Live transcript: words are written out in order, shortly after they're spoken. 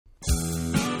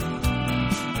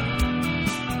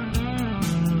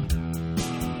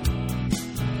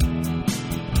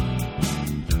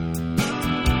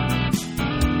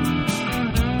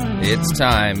It's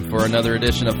time for another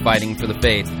edition of Fighting for the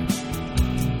Faith.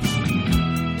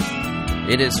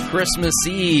 It is Christmas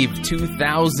Eve,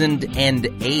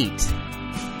 2008.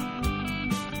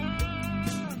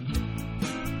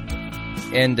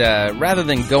 And rather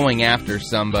than going after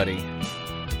somebody,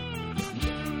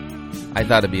 I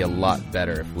thought it'd be a lot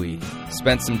better if we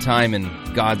spent some time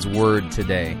in God's Word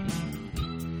today.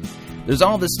 There's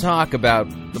all this talk about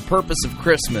the purpose of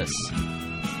Christmas.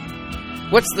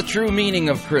 What's the true meaning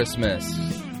of Christmas?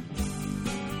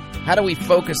 How do we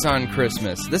focus on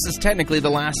Christmas? This is technically the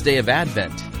last day of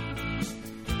Advent.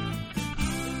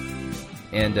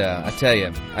 And I tell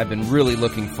you, I've been really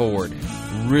looking forward,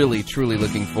 truly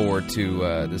looking forward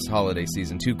to this holiday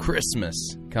season, to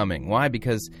Christmas coming. Why?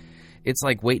 Because it's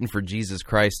like waiting for Jesus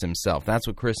Christ himself. That's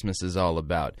what Christmas is all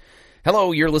about.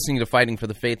 Hello, you're listening to Fighting for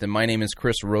the Faith, and my name is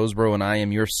Chris Rosebrough, and I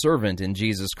am your servant in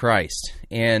Jesus Christ.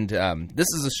 And this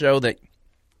is a show that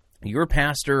your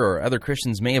pastor or other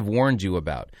Christians may have warned you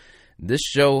about. This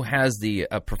show has the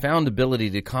profound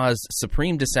ability to cause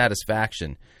supreme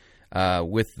dissatisfaction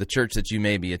with the church that you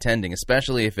may be attending,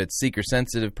 especially if it's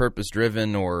seeker-sensitive,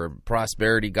 purpose-driven, or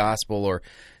prosperity gospel, or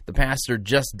the pastor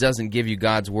just doesn't give you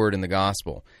God's word in the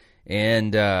gospel.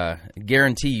 And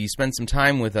guarantee you spend some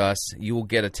time with us, you will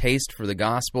get a taste for the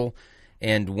gospel.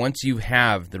 And once you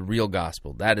have the real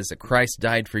gospel, that is that Christ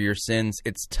died for your sins,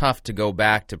 it's tough to go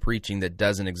back to preaching that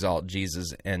doesn't exalt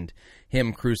Jesus and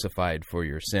Him crucified for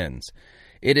your sins.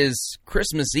 It is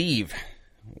Christmas Eve.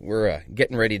 We're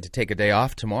getting ready to take a day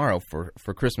off tomorrow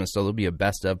for Christmas, so there'll be a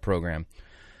best of program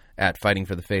at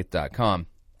fightingforthefaith.com.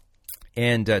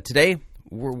 And today,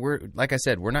 we're like I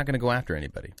said, we're not going to go after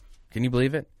anybody. Can you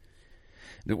believe it?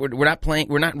 We're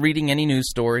not reading any news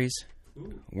stories.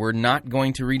 We're not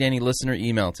going to read any listener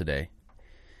email today.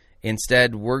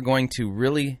 Instead, we're going to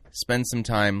really spend some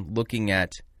time looking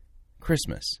at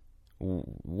Christmas.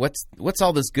 What's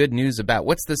all this good news about?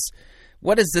 What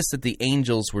is this that the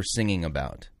angels were singing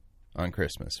about on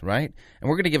Christmas, right? And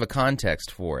we're going to give a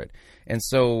context for it. And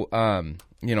so,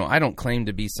 I don't claim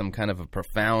to be some kind of a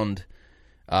profound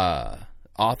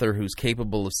author who's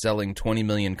capable of selling 20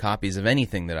 million copies of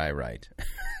anything that I write.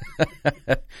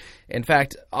 In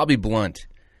fact, I'll be blunt.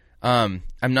 I'm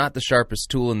not the sharpest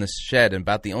tool in this shed, and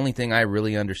about the only thing I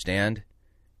really understand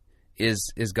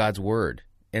is God's Word.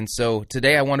 And so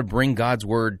today I want to bring God's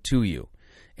Word to you.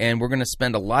 And we're going to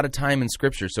spend a lot of time in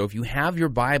Scripture. So if you have your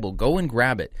Bible, go and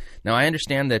grab it. Now, I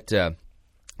understand that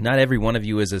not every one of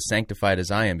you is as sanctified as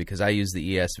I am because I use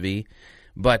the ESV.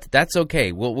 But that's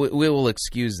okay. We will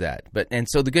excuse that. And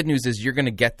so the good news is you're going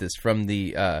to get this from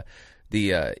the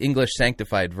English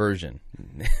Sanctified Version.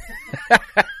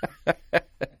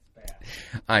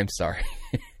 I'm sorry.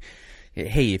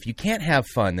 Hey, if you can't have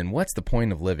fun, then what's the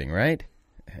point of living, right?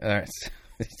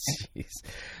 Jeez.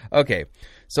 Okay,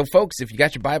 so folks, if you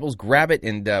got your Bibles, grab it,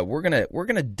 and we're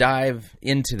gonna dive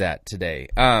into that today.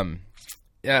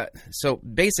 So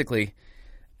basically,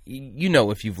 you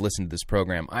know, if you've listened to this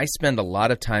program, I spend a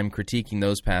lot of time critiquing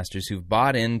those pastors who've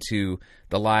bought into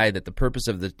the lie that the purpose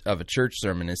of a church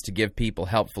sermon is to give people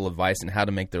helpful advice on how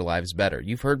to make their lives better.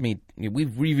 You've heard me.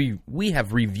 We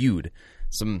have reviewed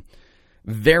some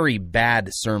very bad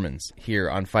sermons here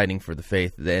on Fighting for the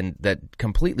Faith that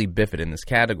completely biff it in this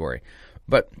category.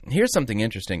 But here's something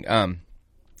interesting.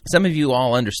 Some of you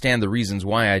all understand the reasons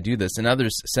why I do this, and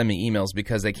others send me emails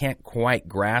because they can't quite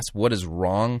grasp what is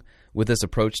wrong with this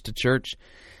approach to church.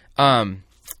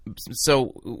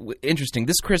 So interesting.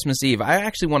 This Christmas Eve, I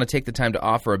actually want to take the time to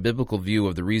offer a biblical view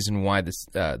of the reason why the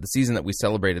season that we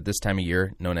celebrate at this time of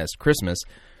year, known as Christmas,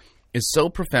 is so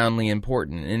profoundly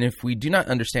important. And if we do not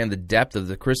understand the depth of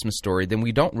the Christmas story, then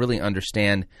we don't really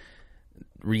understand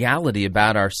reality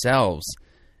about ourselves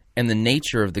and the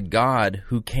nature of the God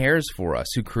who cares for us,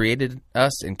 who created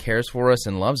us and cares for us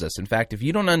and loves us. In fact, if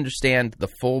you don't understand the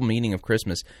full meaning of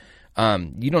Christmas,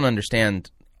 you don't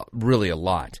understand really a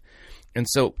lot. And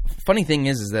so, funny thing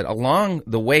is that along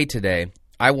the way today,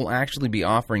 I will actually be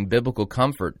offering biblical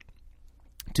comfort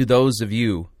to those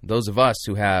of us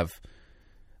who have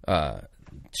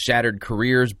shattered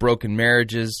careers, broken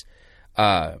marriages,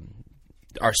 are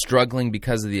struggling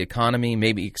because of the economy,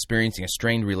 maybe experiencing a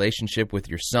strained relationship with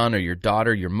your son or your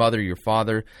daughter, your mother, your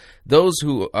father, those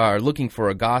who are looking for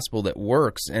a gospel that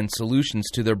works and solutions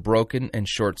to their broken and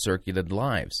short-circuited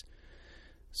lives.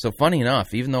 So funny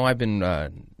enough, even though I've been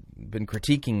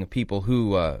critiquing people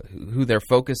who their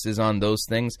focus is on those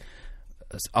things,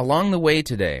 along the way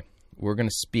today, we're going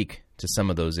to speak to some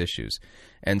of those issues.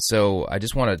 And so I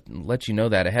just want to let you know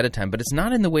that ahead of time, but it's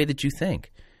not in the way that you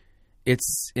think.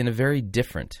 It's in a very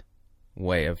different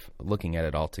way of looking at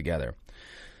it altogether.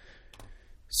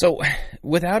 So,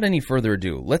 without any further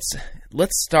ado,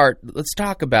 let's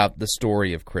talk about the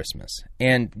story of Christmas.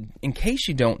 And in case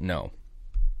you don't know,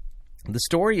 the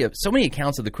story of so many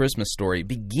accounts of the Christmas story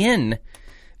begin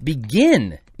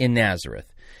in Nazareth.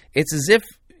 It's as if,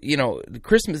 the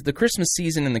Christmas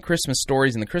season and the Christmas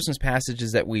stories and the Christmas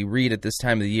passages that we read at this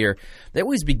time of the year, they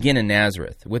always begin in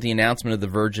Nazareth with the announcement of the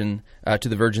virgin to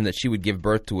the virgin that she would give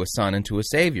birth to a son and to a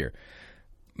savior.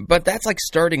 But that's like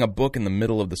starting a book in the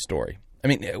middle of the story. I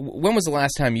mean, when was the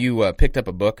last time you picked up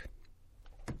a book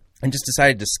and just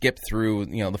decided to skip through,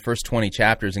 the first 20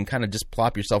 chapters and kind of just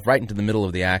plop yourself right into the middle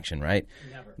of the action, right?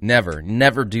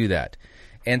 Never do that.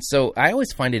 And so I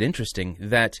always find it interesting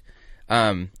that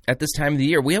at this time of the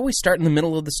year, we always start in the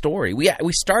middle of the story. We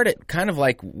start at kind of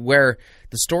like where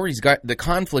the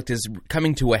conflict is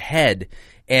coming to a head,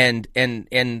 and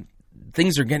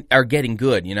things are getting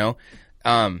good,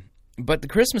 But the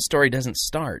Christmas story doesn't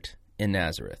start in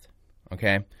Nazareth.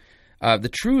 Okay,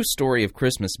 the true story of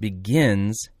Christmas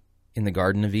begins in the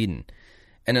Garden of Eden,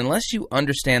 and unless you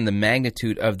understand the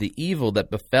magnitude of the evil that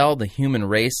befell the human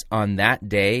race on that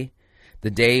day,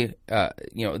 then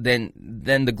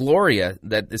the Gloria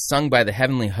that is sung by the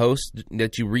heavenly host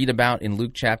that you read about in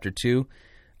Luke chapter 2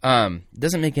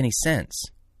 doesn't make any sense.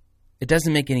 It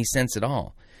doesn't make any sense at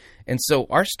all. And so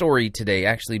our story today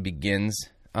actually begins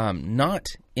not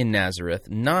in Nazareth,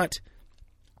 not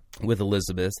with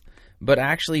Elizabeth, but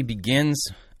actually begins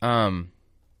in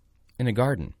a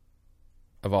garden,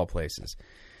 of all places.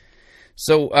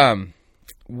 So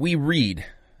we read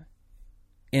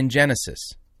in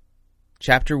Genesis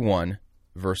chapter 1,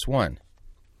 verse 1.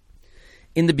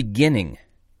 In the beginning,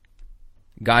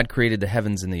 God created the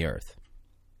heavens and the earth.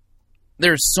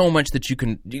 There's so much that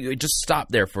you just stop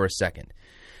there for a second.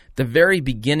 The very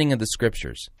beginning of the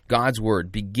Scriptures, God's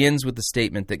Word, begins with the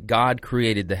statement that God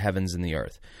created the heavens and the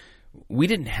earth. We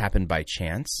didn't happen by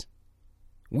chance.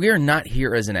 We are not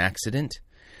here as an accident.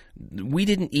 We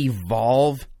didn't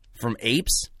evolve from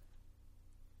apes.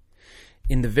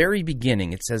 In the very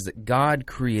beginning, it says that God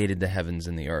created the heavens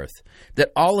and the earth,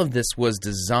 that all of this was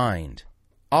designed,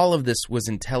 all of this was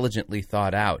intelligently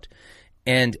thought out.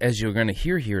 And as you're going to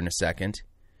hear here in a second,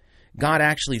 God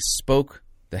actually spoke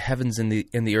the heavens and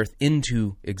the earth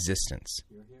into existence.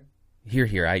 Hear.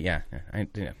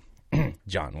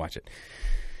 John, watch it.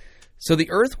 So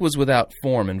the earth was without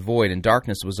form and void, and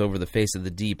darkness was over the face of the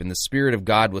deep, and the Spirit of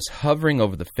God was hovering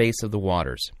over the face of the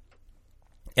waters.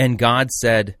 And God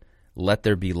said, "Let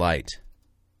there be light."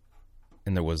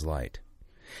 And there was light.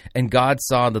 And God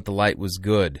saw that the light was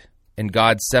good, and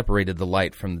God separated the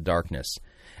light from the darkness.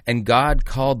 And God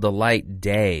called the light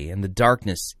day, and the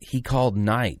darkness he called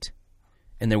night.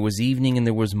 And there was evening and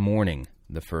there was morning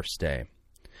the first day.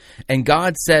 And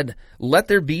God said, "Let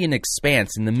there be an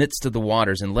expanse in the midst of the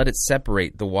waters, and let it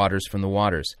separate the waters from the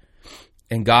waters."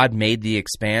 And God made the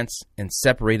expanse and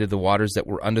separated the waters that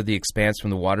were under the expanse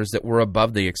from the waters that were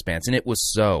above the expanse. And it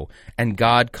was so. And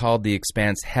God called the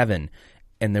expanse heaven.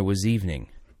 And there was evening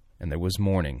and there was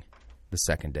morning the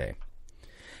second day.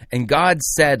 And God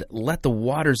said, "Let the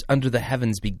waters under the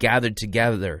heavens be gathered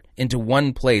together into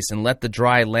one place, and let the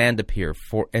dry land appear."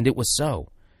 And it was so.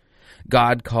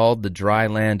 God called the dry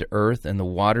land earth, and the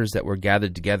waters that were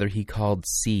gathered together he called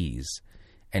seas.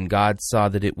 And God saw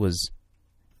that it was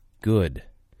good.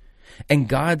 And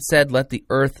God said, "Let the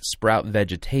earth sprout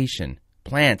vegetation,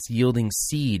 plants yielding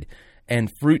seed,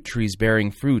 and fruit trees bearing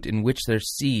fruit, in which their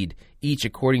seed, each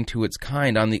according to its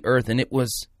kind, on the earth." And it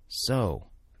was so.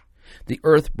 The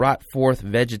earth brought forth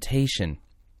vegetation,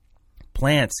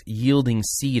 plants yielding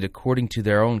seed according to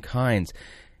their own kinds,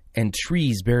 and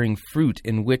trees bearing fruit,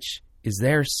 in which is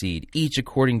their seed, each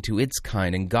according to its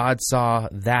kind. And God saw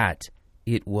that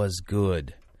it was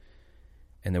good.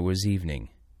 And there was evening,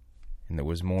 and there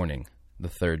was morning the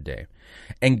third day.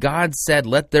 And God said,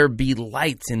 "Let there be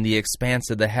lights in the expanse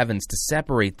of the heavens to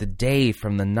separate the day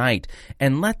from the night,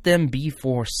 and let them be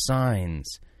for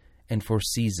signs, and for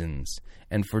seasons,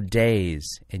 and for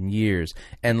days and years.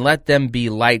 And let them be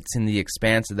lights in the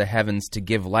expanse of the heavens to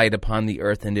give light upon the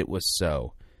earth." And it was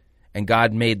so. And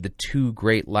God made the two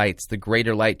great lights, the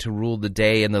greater light to rule the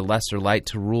day, and the lesser light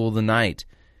to rule the night,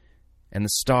 and the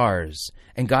stars.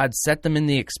 And God set them in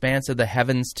the expanse of the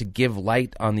heavens to give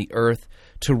light on the earth,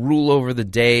 to rule over the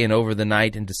day and over the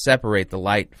night, and to separate the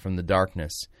light from the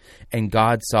darkness. And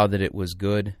God saw that it was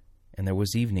good, and there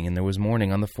was evening, and there was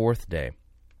morning on the fourth day.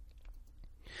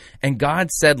 And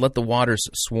God said, let the waters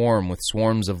swarm with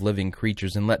swarms of living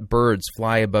creatures, and let birds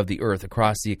fly above the earth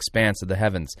across the expanse of the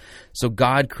heavens. So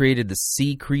God created the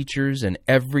sea creatures and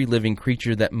every living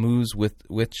creature that moves, with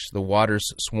which the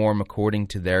waters swarm according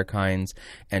to their kinds,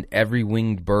 and every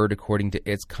winged bird according to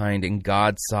its kind. And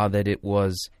God saw that it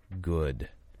was good.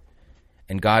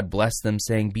 And God blessed them,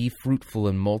 saying, be fruitful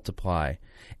and multiply,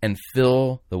 and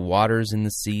fill the waters in the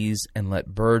seas, and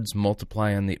let birds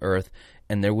multiply on the earth.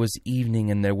 And there was evening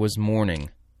and there was morning,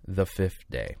 the fifth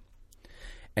day.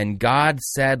 And God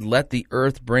said, let the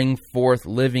earth bring forth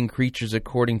living creatures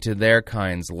according to their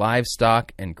kinds,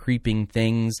 livestock and creeping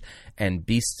things, and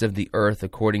beasts of the earth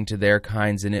according to their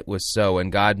kinds. And it was so.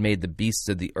 And God made the beasts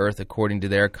of the earth according to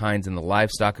their kinds, and the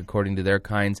livestock according to their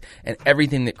kinds, and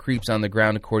everything that creeps on the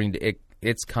ground according to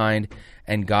its kind.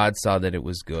 And God saw that it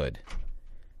was good.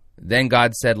 Then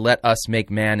God said, let us make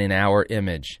man in our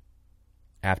image,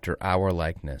 after our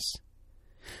likeness.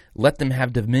 Let them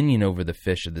have dominion over the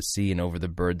fish of the sea, and over the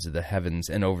birds of the heavens,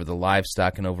 and over the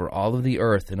livestock, and over all of the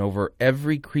earth, and over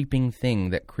every creeping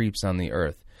thing that creeps on the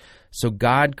earth. So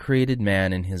God created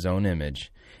man in his own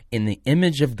image. In the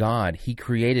image of God he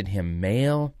created him,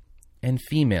 male and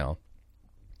female.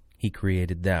 He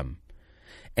created them.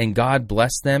 And God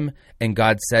blessed them, and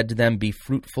God said to them, be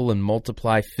fruitful and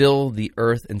multiply, fill the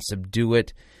earth and subdue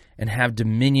it, and have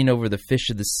dominion over the fish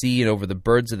of the sea, and over the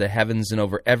birds of the heavens, and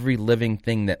over every living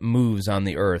thing that moves on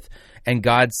the earth. And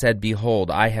God said,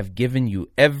 behold, I have given you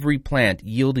every plant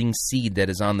yielding seed that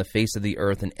is on the face of the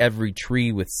earth, and every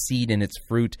tree with seed in its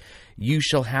fruit. You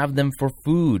shall have them for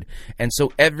food. And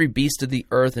so every beast of the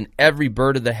earth, and every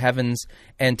bird of the heavens,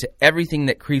 and to everything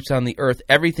that creeps on the earth,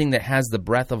 everything that has the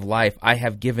breath of life, I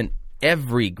have given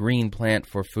every green plant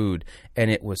for food. And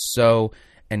it was so.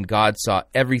 And God saw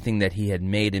everything that he had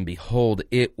made, and behold,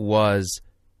 it was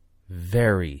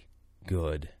very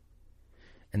good.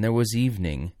 And there was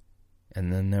evening,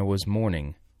 and then there was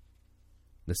morning,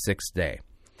 the sixth day.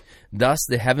 Thus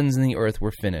the heavens and the earth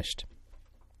were finished,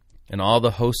 and all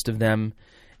the host of them.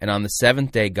 And on the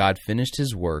seventh day God finished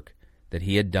his work that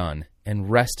he had done,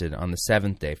 and rested on the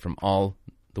seventh day from all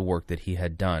the work that he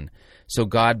had done. So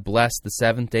God blessed the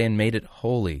seventh day and made it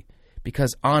holy,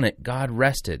 because on it God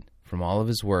rested from all of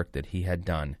his work that he had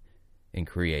done in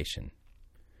creation.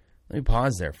 Let me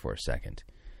pause there for a second.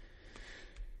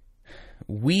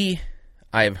 We,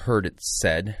 I have heard it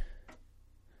said,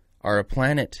 are a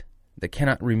planet that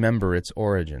cannot remember its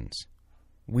origins.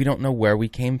 We don't know where we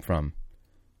came from.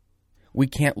 We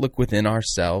can't look within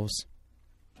ourselves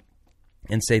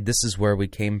and say this is where we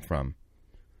came from.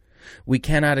 We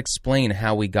cannot explain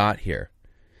how we got here.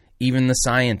 Even the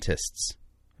scientists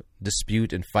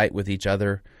dispute and fight with each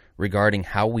other regarding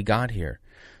how we got here.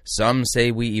 Some say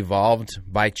we evolved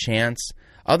by chance.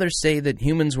 Others say that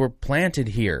humans were planted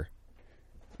here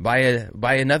by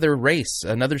another race,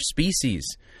 another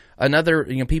species, another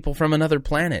people from another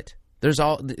planet. There's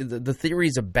all the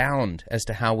theories abound as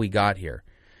to how we got here.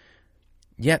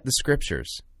 Yet the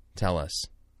scriptures tell us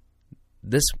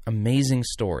this amazing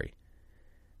story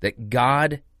that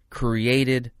God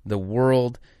created the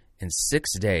world in 6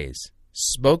 days,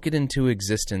 spoke it into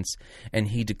existence, and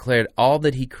he declared all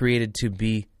that he created to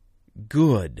be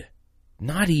good,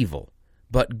 not evil,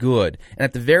 but good. And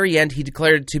at the very end, he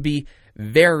declared it to be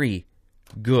very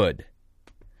good.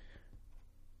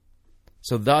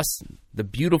 So thus, the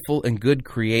beautiful and good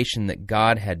creation that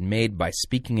God had made by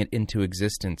speaking it into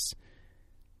existence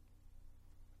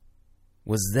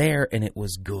was there, and it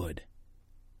was good.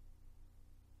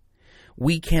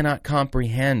 We cannot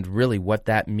comprehend really what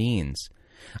that means.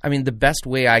 I mean, the best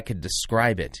way I could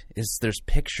describe it is there's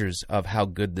pictures of how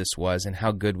good this was and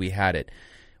how good we had it.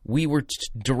 We were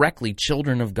directly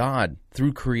children of God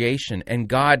through creation, and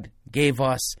God gave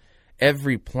us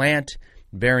every plant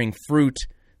bearing fruit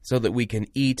so that we can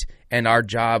eat, and our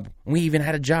job, we even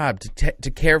had a job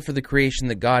to care for the creation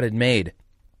that God had made.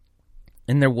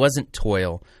 And there wasn't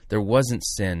toil, there wasn't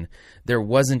sin, there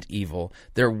wasn't evil,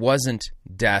 there wasn't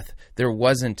death, there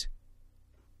wasn't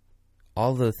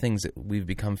all the things that we've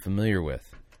become familiar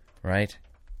with, right?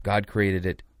 God created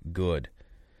it good.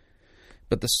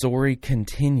 But the story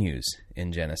continues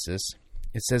in Genesis.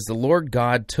 It says, the Lord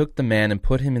God took the man and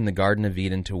put him in the Garden of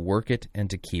Eden to work it and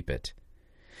to keep it.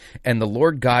 And the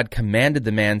Lord God commanded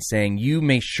the man, saying, you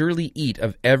may surely eat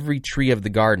of every tree of the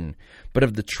garden, but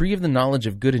of the tree of the knowledge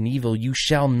of good and evil you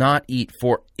shall not eat,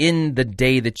 for in the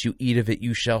day that you eat of it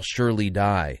you shall surely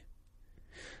die.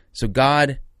 So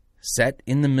God set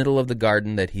in the middle of the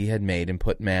garden that he had made and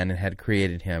put man and had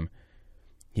created him.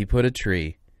 He put a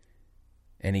tree,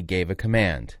 and he gave a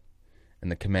command.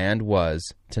 And the command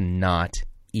was to not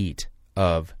eat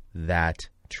of that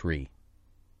tree.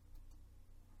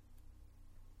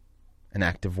 an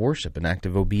act of worship, an act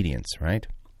of obedience, right?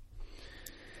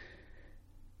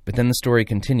 But then the story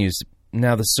continues.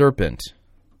 Now the serpent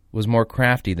was more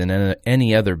crafty than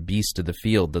any other beast of the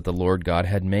field that the Lord God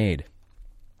had made.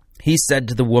 He said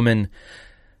to the woman,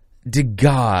 "Did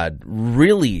God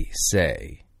really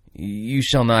say, 'You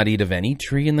shall not eat of any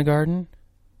tree in the garden'?"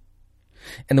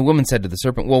 And the woman said to the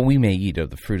serpent, "Well, we may eat of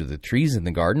the fruit of the trees in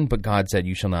the garden, but God said,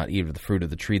 'You shall not eat of the fruit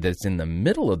of the tree that's in the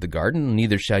middle of the garden,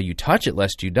 neither shall you touch it,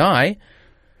 lest you die.'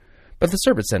 But the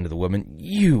serpent said to the woman,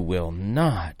 'You will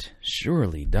not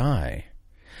surely die.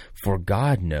 For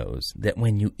God knows that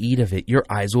when you eat of it, your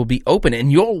eyes will be open,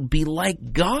 and you'll be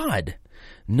like God,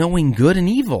 knowing good and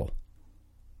evil.'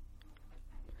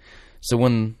 So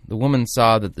when the woman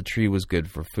saw that the tree was good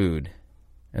for food,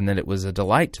 and that it was a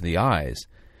delight to the eyes,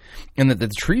 and that the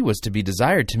tree was to be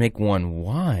desired to make one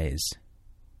wise,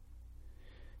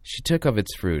 she took of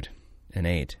its fruit and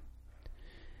ate.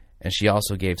 And she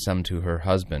also gave some to her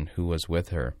husband who was with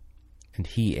her, and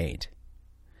he ate.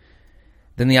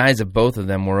 Then the eyes of both of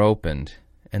them were opened,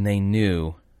 and they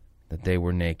knew that they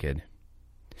were naked.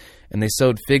 And they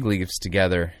sewed fig leaves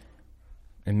together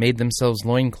and made themselves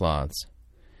loincloths.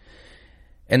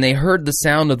 And they heard the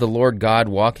sound of the Lord God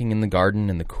walking in the garden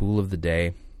in the cool of the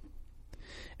day.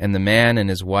 And the man and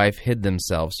his wife hid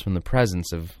themselves from the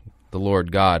presence of the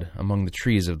Lord God among the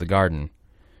trees of the garden.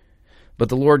 But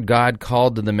the Lord God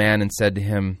called to the man and said to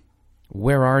him,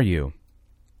 'Where are you?'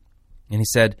 And he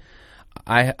said,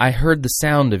 I heard the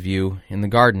sound of you in the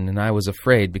garden, and I was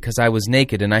afraid, because I was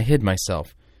naked, and I hid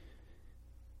myself.'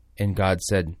 And God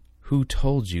said, 'Who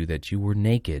told you that you were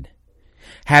naked?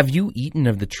 Have you eaten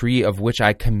of the tree of which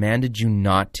I commanded you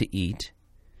not to eat?'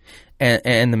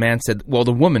 And the man said, 'Well,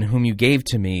 the woman whom you gave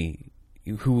to me,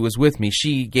 who was with me,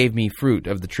 she gave me fruit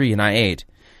of the tree, and I ate.'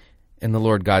 And the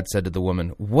Lord God said to the woman,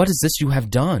 'What is this you have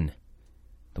done?'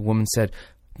 The woman said,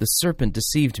 'The serpent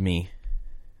deceived me,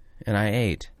 and I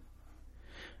ate.'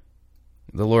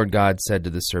 The Lord God said to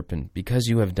the serpent, 'Because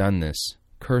you have done this,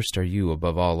 cursed are you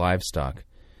above all livestock,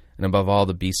 and above all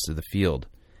the beasts of the field.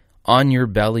 On your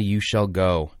belly you shall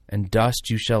go, and dust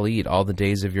you shall eat all the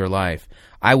days of your life.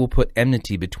 I will put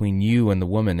enmity between you and the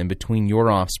woman, and between your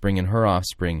offspring and her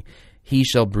offspring. He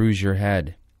shall bruise your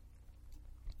head,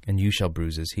 and you shall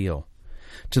bruise his heel.'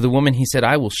 To the woman he said,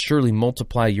 'I will surely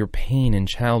multiply your pain in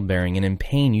childbearing, and in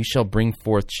pain you shall bring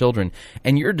forth children,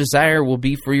 and your desire will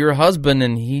be for your husband,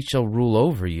 and he shall rule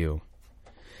over you.'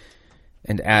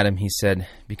 And Adam he said,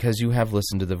 'Because you have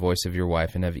listened to the voice of your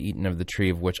wife, and have eaten of the tree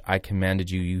of which I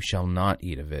commanded you, you shall not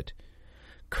eat of it.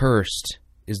 Cursed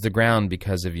is the ground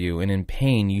because of you, and in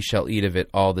pain you shall eat of it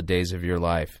all the days of your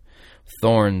life.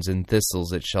 Thorns and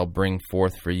thistles it shall bring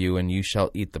forth for you, and you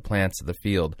shall eat the plants of the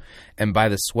field. And by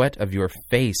the sweat of your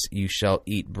face you shall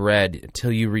eat bread,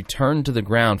 till you return to the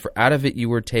ground, for out of it you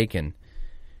were taken.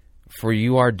 For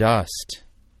you are dust,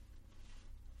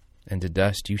 and to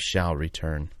dust you shall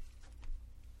return.'"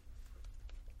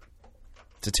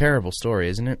 It's a terrible story,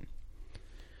 isn't it?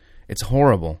 It's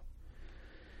horrible.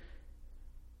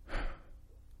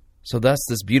 So thus,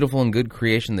 this beautiful and good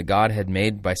creation that God had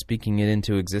made by speaking it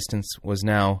into existence was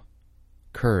now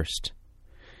cursed.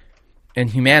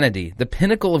 And humanity, the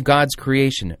pinnacle of God's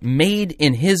creation, made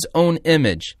in His own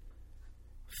image,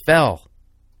 fell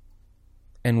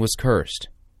and was cursed.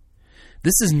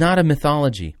 This is not a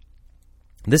mythology.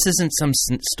 This isn't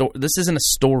This isn't a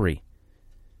story.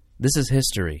 This is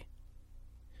history.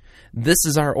 This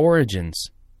is our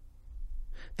origins.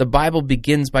 The Bible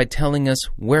begins by telling us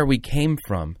where we came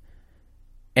from.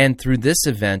 And through this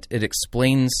event, it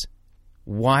explains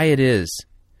why it is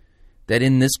that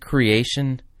in this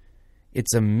creation,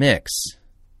 it's a mix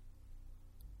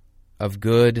of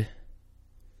good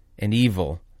and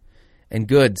evil, and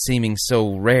good seeming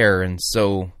so rare and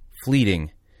so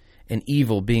fleeting, and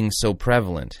evil being so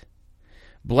prevalent.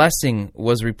 Blessing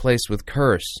was replaced with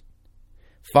curse.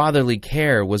 Fatherly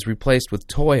care was replaced with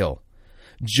toil.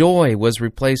 Joy was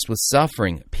replaced with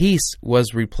suffering. Peace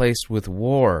was replaced with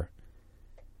war.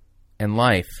 And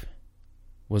life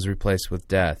was replaced with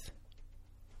death.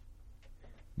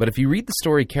 But if you read the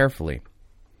story carefully,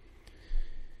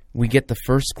 we get the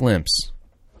first glimpse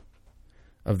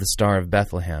of the Star of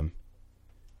Bethlehem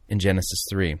in Genesis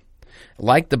 3.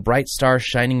 Like the bright star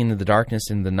shining into the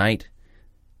darkness in the night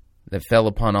that fell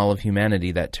upon all of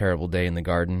humanity that terrible day in the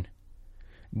garden,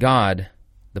 God,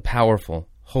 the powerful,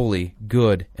 holy,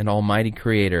 good, and almighty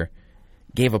Creator,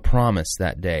 gave a promise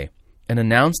that day and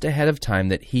announced ahead of time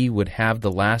that He would have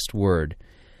the last word,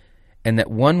 and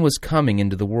that one was coming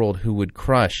into the world who would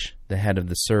crush the head of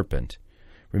the serpent.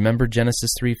 Remember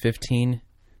Genesis 3:15?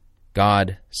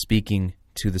 God speaking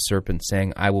to the serpent,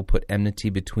 saying, "I will put enmity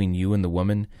between you and the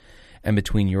woman, and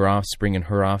between your offspring and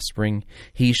her offspring.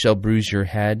 He shall bruise your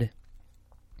head,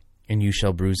 and you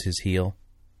shall bruise his heel.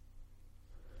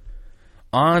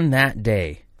 On that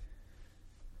day,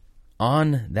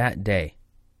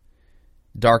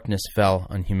 darkness fell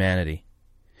on humanity.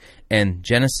 And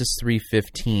Genesis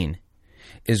 3:15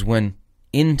 is when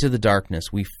into the darkness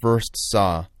we first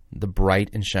saw the bright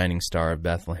and shining star of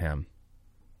Bethlehem.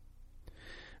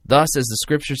 Thus, as the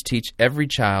Scriptures teach, every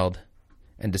child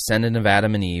and descendant of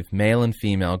Adam and Eve, male and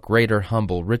female, great or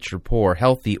humble, rich or poor,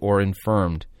 healthy or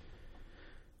infirmed,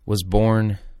 was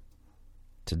born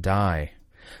to die.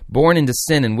 Born into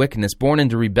sin and wickedness, born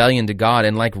into rebellion to God,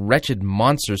 and like wretched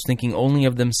monsters, thinking only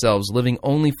of themselves, living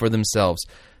only for themselves,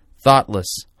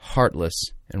 thoughtless, heartless,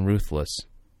 and ruthless.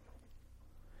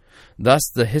 Thus,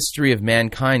 the history of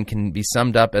mankind can be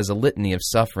summed up as a litany of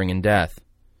suffering and death.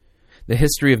 The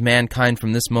history of mankind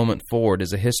from this moment forward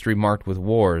is a history marked with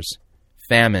wars,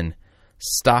 famine,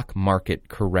 stock market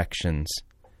corrections,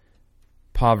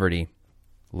 poverty,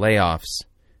 layoffs,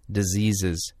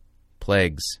 diseases,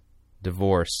 plagues,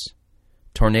 divorce,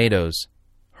 tornadoes,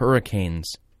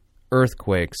 hurricanes,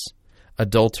 earthquakes,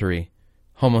 adultery,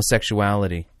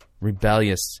 homosexuality,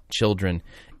 rebellious children,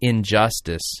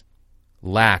 injustice,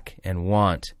 lack and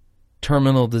want,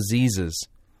 terminal diseases,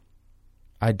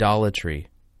 idolatry,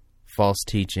 false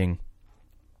teaching,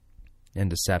 and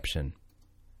deception.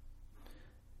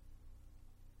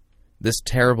 This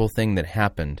terrible thing that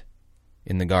happened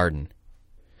in the garden,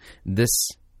 this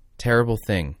terrible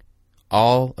thing,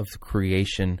 all of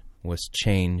creation was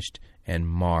changed and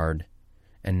marred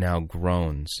and now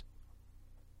groans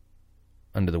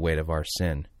under the weight of our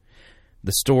sin.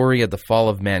 The story of the fall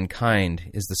of mankind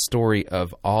is the story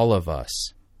of all of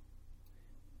us.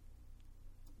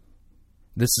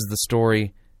 This is the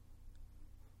story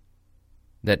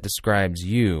that describes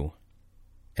you,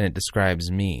 and it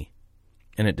describes me,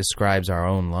 and it describes our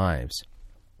own lives.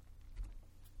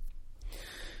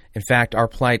 In fact, our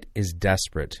plight is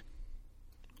desperate.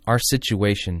 Our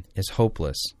situation is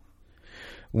hopeless.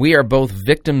 We are both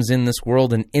victims in this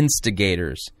world and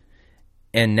instigators,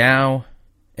 and no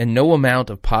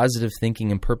amount of positive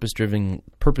thinking and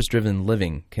purpose-driven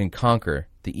living can conquer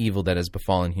the evil that has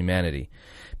befallen humanity.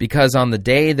 Because on the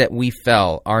day that we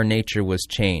fell, our nature was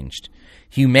changed.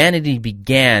 Humanity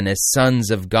began as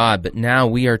sons of God, but now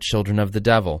we are children of the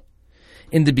devil.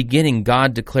 In the beginning,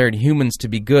 God declared humans to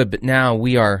be good, but now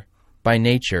we are, by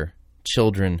nature,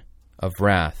 children of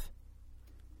wrath.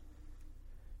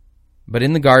 But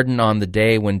in the garden, on the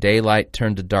day when daylight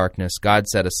turned to darkness, God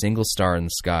set a single star in the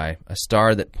sky, a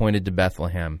star that pointed to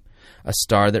Bethlehem, a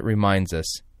star that reminds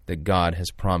us that God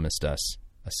has promised us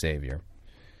a Savior.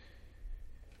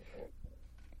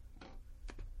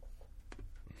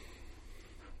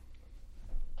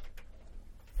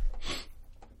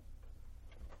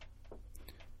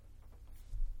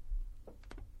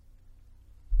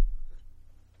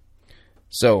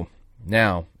 So,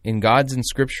 now, in God's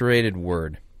inscripturated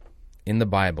word, in the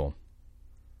Bible,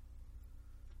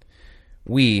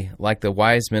 we, like the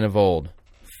wise men of old,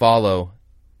 follow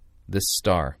this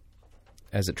star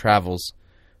as it travels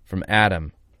from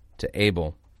Adam to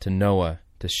Abel to Noah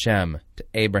to Shem to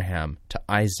Abraham to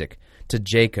Isaac to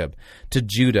Jacob to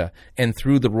Judah, and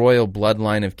through the royal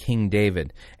bloodline of King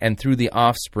David, and through the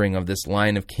offspring of this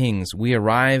line of kings, we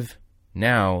arrive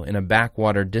now in a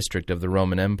backwater district of the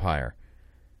Roman Empire.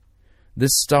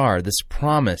 This star, this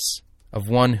promise of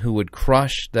one who would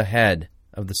crush the head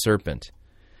of the serpent,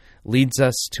 leads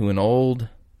us to an old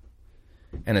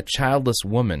and a childless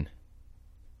woman,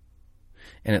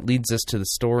 and it leads us to the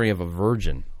story of a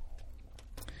virgin.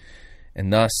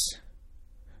 And thus,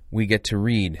 we get to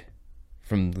read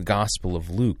from the Gospel of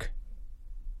Luke,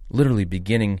 literally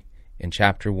beginning in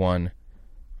chapter 1,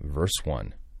 verse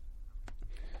 1.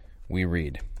 We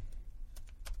read,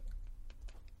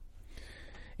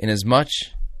 "Inasmuch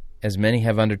as many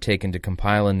have undertaken to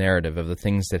compile a narrative of the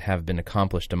things that have been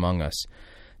accomplished among us,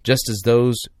 just as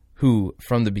those who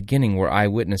from the beginning were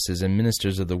eyewitnesses and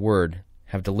ministers of the word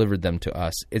have delivered them to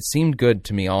us, it seemed good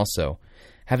to me also,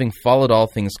 having followed all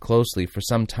things closely for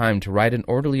some time, to write an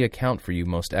orderly account for you,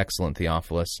 most excellent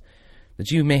Theophilus, that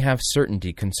you may have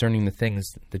certainty concerning the things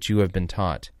that you have been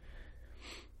taught.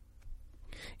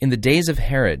 In the days of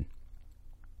Herod,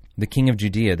 the king of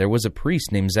Judea, there was a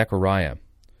priest named Zechariah,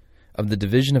 of the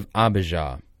division of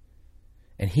Abijah,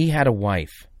 and he had a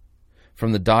wife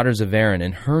from the daughters of Aaron,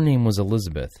 and her name was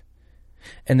Elizabeth.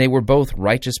 And they were both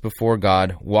righteous before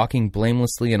God, walking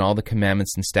blamelessly in all the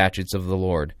commandments and statutes of the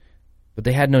Lord. But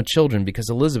they had no children, because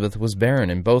Elizabeth was barren,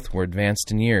 and both were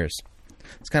advanced in years."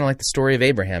 It's kind of like the story of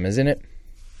Abraham, isn't it?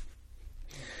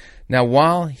 Now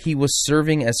while he was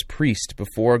serving as priest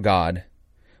before God,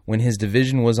 when his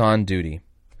division was on duty,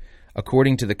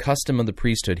 according to the custom of the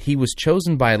priesthood, he was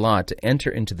chosen by lot to enter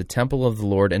into the temple of the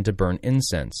Lord and to burn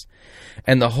incense.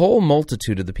 And the whole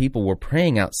multitude of the people were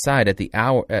praying outside at the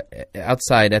hour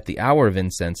of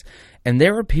incense. And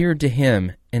there appeared to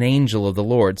him an angel of the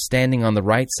Lord standing on the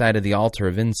right side of the altar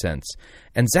of incense.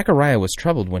 And Zechariah was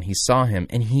troubled when he saw him,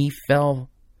 and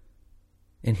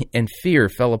fear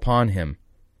fell upon him.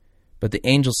 But the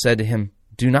angel said to him,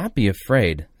 "Do not be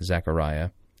afraid, Zechariah,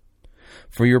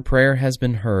 for your prayer has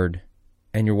been heard,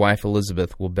 and your wife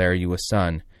Elizabeth will bear you a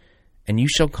son, and you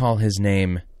shall call his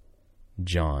name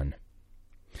John.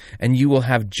 And you will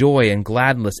have joy and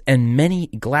gladness, and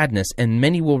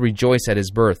many will rejoice at his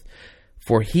birth,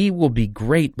 for he will be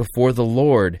great before the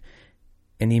Lord,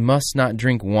 and he must not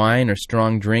drink wine or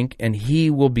strong drink, and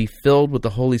he will be filled with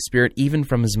the Holy Spirit even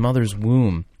from his mother's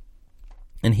womb.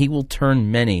 And he will turn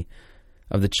many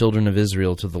of the children of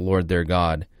Israel to the Lord their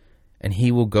God, and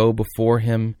he will go before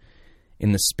him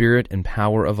in the spirit and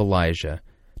power of Elijah,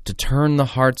 to turn the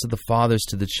hearts of the fathers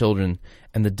to the children,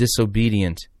 and the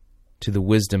disobedient to the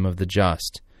wisdom of the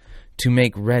just, to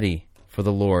make ready for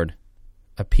the Lord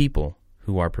a people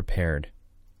who are prepared."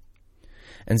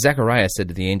 And Zechariah said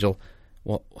to the angel,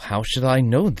 "Well, how should I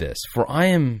know this? For I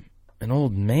am an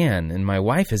old man, and my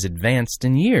wife is advanced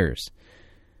in years."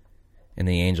 And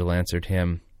the angel answered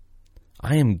him,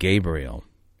 "I am Gabriel,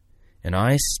 and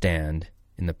I stand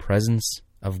in the presence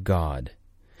of God,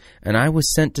 and I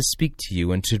was sent to speak to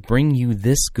you and to bring you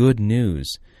this good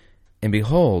news. And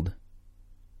behold,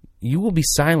 you will be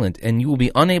silent, and you will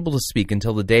be unable to speak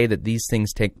until the day that these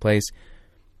things take place,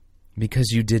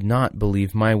 because you did not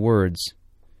believe my words,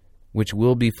 which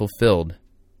will be fulfilled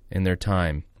in their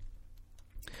time."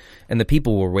 And the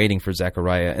people were waiting for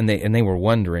Zechariah, and they were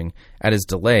wondering at his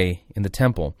delay in the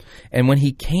temple. And when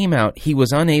he came out, he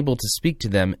was unable to speak to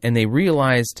them, and they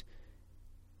realized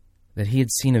that he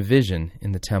had seen a vision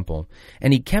in the temple.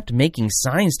 And he kept making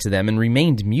signs to them and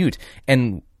remained mute.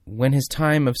 And when his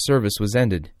time of service was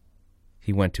ended,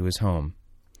 he went to his home.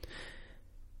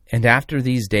 And after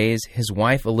these days, his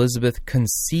wife Elizabeth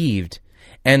conceived,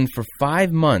 and for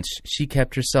 5 months she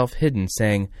kept herself hidden,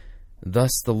 saying,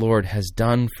 "Thus the Lord has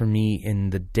done for me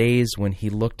in the days when he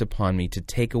looked upon me to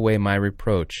take away my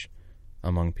reproach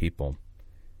among people."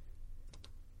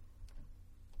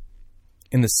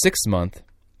 In the 6th month,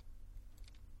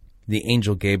 the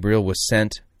angel Gabriel was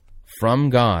sent from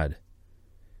God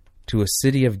to a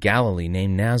city of Galilee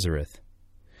named Nazareth,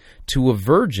 to a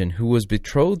virgin who was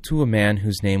betrothed to a man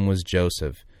whose name was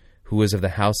Joseph, who was of the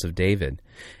house of David,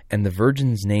 and the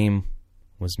virgin's name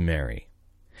was Mary.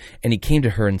 And he came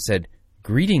to her and said,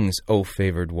 "Greetings, O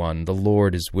favored one, the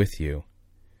Lord is with you."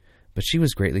 But she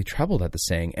was greatly troubled at the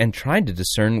saying, and tried to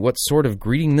discern what sort of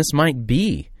greeting this might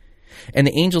be. And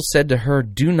the angel said to her,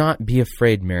 "Do not be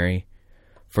afraid, Mary,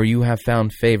 for you have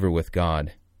found favor with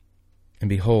God. And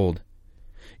behold,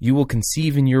 you will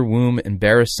conceive in your womb and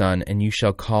bear a son, and you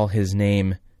shall call his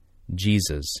name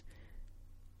Jesus.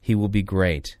 He will be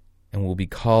great, and will be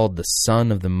called the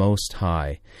Son of the Most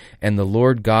High. And the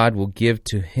Lord God will give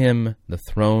to him the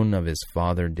throne of his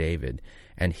father David,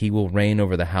 and he will reign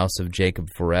over the house of Jacob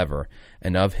forever,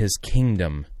 and of his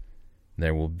kingdom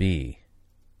there will be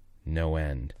no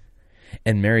end."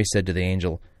 And Mary said to the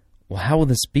angel, "Well, how will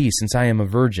this be, since I am a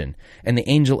virgin?" And the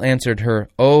angel answered her,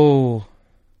 "Oh,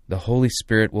 the Holy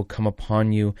Spirit will come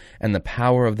upon you, and the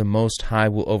power of the Most High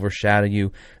will overshadow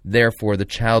you. Therefore the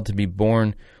child to be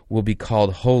born will be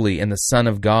called Holy, and the Son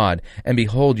of God. And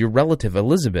behold, your relative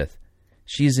Elizabeth,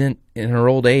 she is in her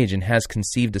old age and has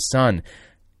conceived a son.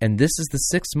 And this is the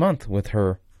 6th month with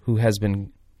her who has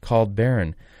been called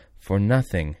barren, for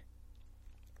nothing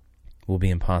will be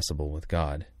impossible with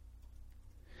God."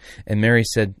 And Mary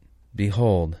said,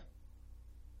 "Behold,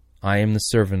 I am the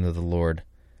servant of the Lord.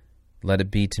 Let it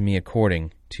be to me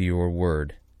according to your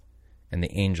word." And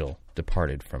the angel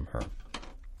departed from her.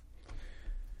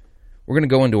 We're going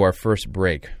to go into our first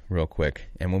break real quick,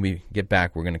 and when we get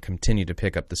back, we're going to continue to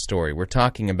pick up the story. We're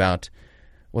talking about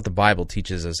what the Bible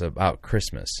teaches us about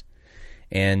Christmas.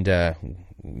 And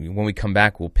when we come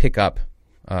back, we'll pick up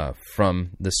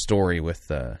from the story with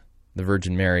the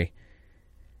Virgin Mary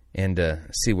and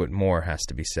see what more has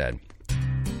to be said.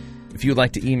 If you would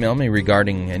like to email me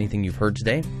regarding anything you've heard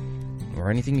today, or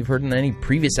anything you've heard in any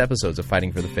previous episodes of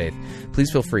Fighting for the Faith,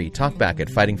 please feel free. Talkback at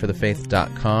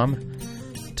fightingforthefaith.com.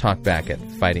 Talkback at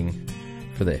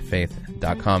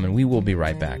fightingforthefaith.com, and we will be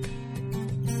right back.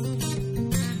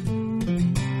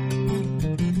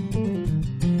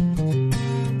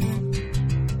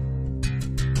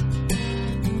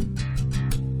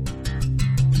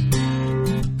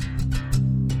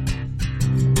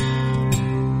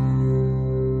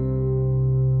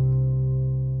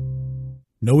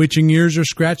 No itching ears are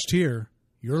scratched here.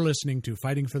 You're listening to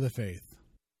Fighting for the Faith.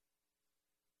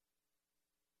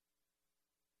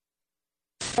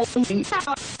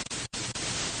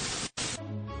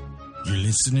 You're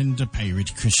listening to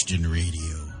Pirate Christian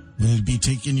Radio. We'll be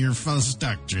taking your false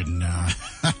doctrine now.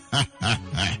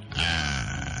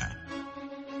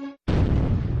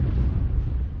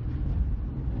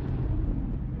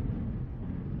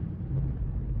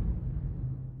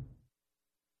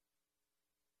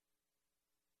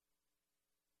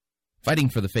 Fighting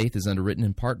for the Faith is underwritten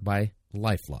in part by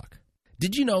LifeLock.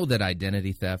 Did you know that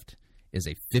identity theft is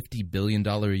a $50 billion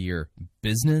a year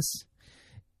business?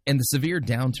 And the severe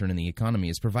downturn in the economy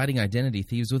is providing identity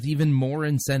thieves with even more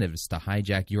incentives to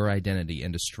hijack your identity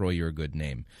and destroy your good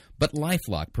name. But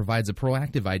LifeLock provides a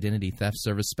proactive identity theft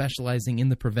service specializing in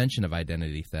the prevention of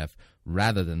identity theft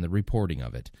rather than the reporting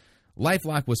of it.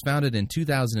 LifeLock was founded in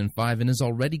 2005 and is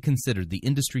already considered the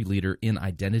industry leader in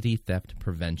identity theft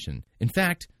prevention. In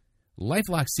fact,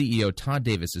 LifeLock CEO Todd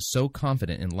Davis is so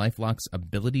confident in LifeLock's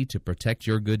ability to protect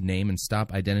your good name and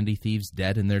stop identity thieves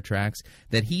dead in their tracks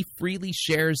that he freely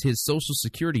shares his social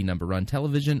security number on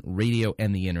television, radio,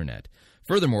 and the internet.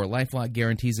 Furthermore, LifeLock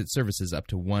guarantees its services up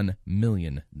to $1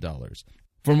 million.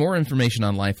 For more information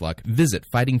on LifeLock, visit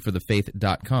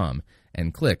fightingforthefaith.com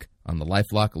and click on the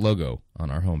LifeLock logo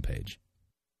on our homepage.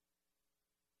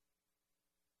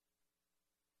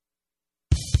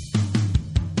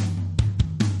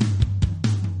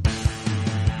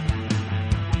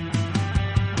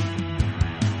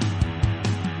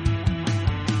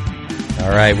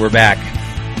 All right, we're back.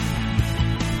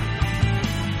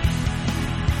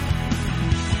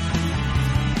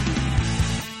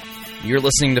 You're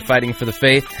listening to Fighting for the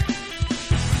Faith.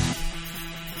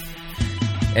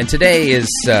 And today is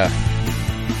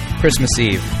Christmas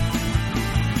Eve.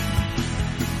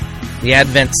 The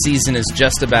Advent season is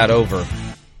just about over.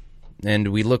 And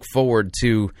we look forward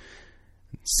to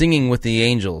singing with the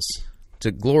angels,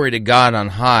 to glory to God on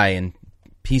high and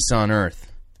peace on earth.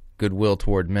 Goodwill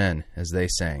toward men, as they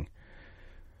sang.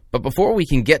 But before we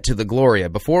can get to the Gloria,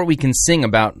 before we can sing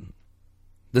about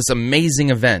this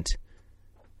amazing event,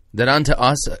 that unto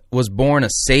us was born a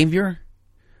Savior,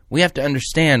 we have to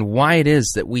understand why it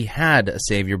is that we had a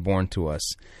Savior born to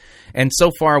us. And so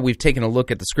far, we've taken a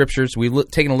look at the Scriptures, we've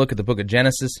taken a look at the book of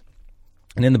Genesis,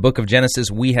 and in the book of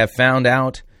Genesis, we have found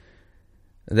out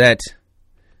that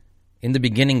in the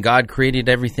beginning, God created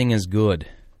everything as good.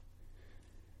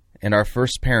 And our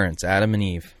first parents, Adam and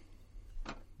Eve,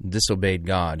 disobeyed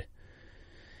God.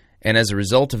 And as a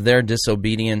result of their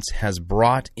disobedience has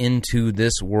brought into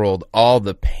this world all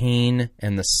the pain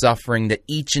and the suffering that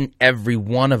each and every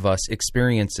one of us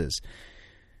experiences.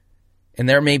 And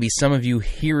there may be some of you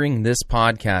hearing this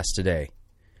podcast today,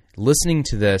 listening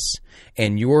to this,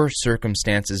 and your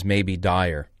circumstances may be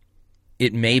dire.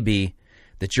 It may be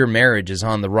that your marriage is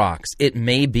on the rocks. It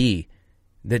may be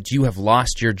that you have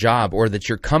lost your job or that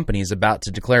your company is about to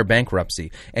declare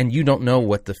bankruptcy and you don't know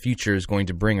what the future is going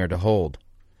to bring or to hold.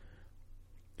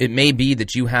 It may be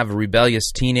that you have a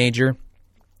rebellious teenager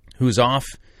who's off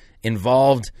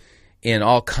involved in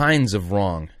all kinds of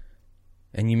wrong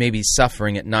and you may be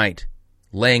suffering at night,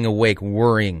 laying awake,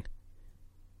 worrying.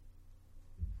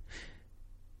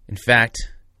 In fact,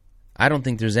 I don't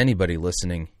think there's anybody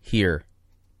listening here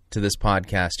to this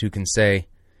podcast who can say,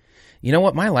 you know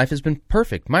what? My life has been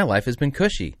perfect. My life has been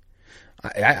cushy.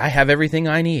 I have everything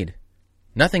I need.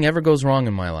 Nothing ever goes wrong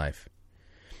in my life.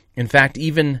 In fact,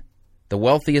 even the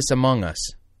wealthiest among us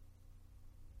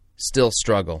still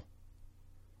struggle,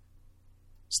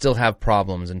 still have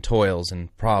problems and toils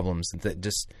and problems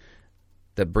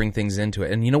that bring things into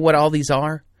it. And you know what all these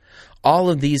are? All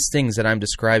of these things that I'm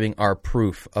describing are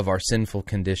proof of our sinful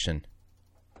condition.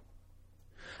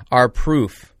 Are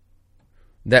proof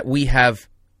that we have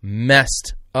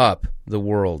messed up the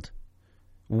world.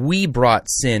 We brought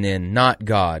sin in, not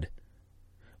God.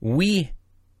 We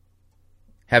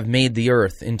have made the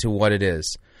earth into what it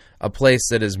is, a place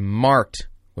that is marked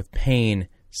with pain,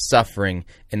 suffering,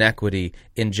 inequity,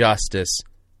 injustice,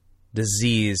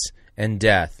 disease, and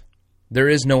death. There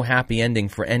is no happy ending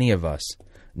for any of us,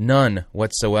 none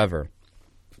whatsoever.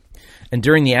 And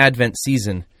during the Advent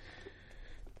season,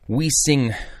 we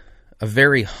sing a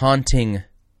very haunting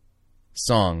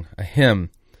song, a hymn.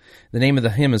 The name of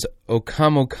the hymn is O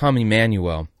Come,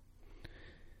 Emmanuel.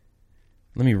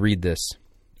 Let me read this.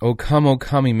 O come,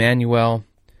 Emmanuel,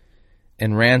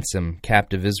 and ransom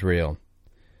captive Israel,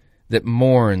 that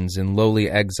mourns in lowly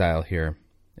exile here,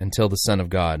 until the Son of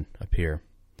God appear.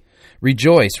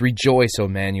 Rejoice, rejoice, O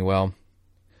Emmanuel.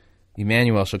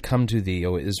 Emmanuel shall come to thee,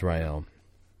 O Israel.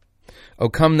 O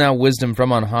come thou wisdom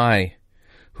from on high,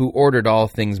 who ordered all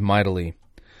things mightily.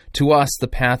 To us the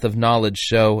path of knowledge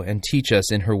show, and teach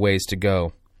us in her ways to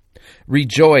go.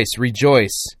 Rejoice,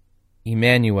 rejoice,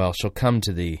 Emmanuel shall come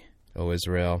to thee, O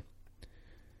Israel.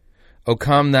 O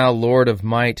come, thou Lord of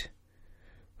might,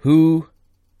 who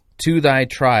to thy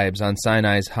tribes on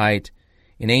Sinai's height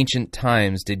in ancient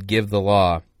times did give the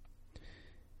law,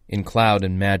 in cloud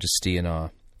and majesty and awe.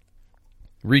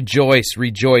 Rejoice,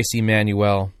 rejoice,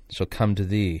 Emmanuel shall come to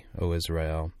thee, O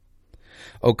Israel.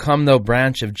 O come, thou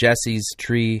branch of Jesse's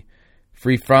tree,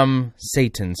 free from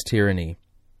Satan's tyranny,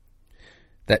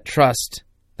 that trust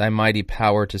thy mighty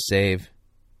power to save,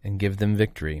 and give them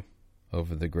victory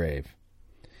over the grave.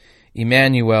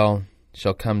 Emmanuel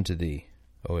shall come to thee,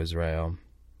 O Israel.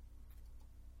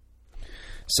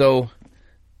 So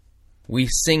we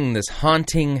sing this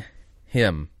haunting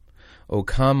hymn, O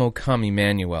come,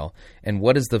 Emmanuel. And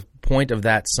what is the point of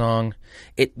that song?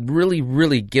 It really,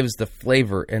 really gives the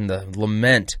flavor and the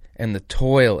lament and the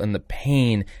toil and the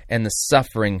pain and the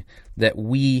suffering that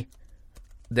we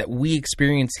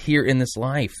experience here in this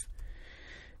life.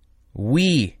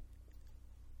 We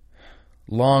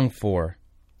long for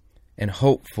and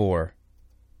hope for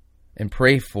and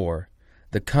pray for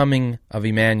the coming of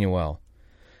Emmanuel.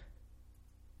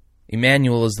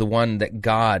 Emmanuel is the one that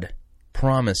God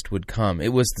promised would come.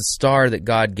 It was the star that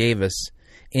God gave us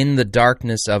in the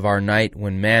darkness of our night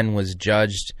when man was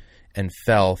judged and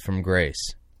fell from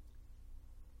grace.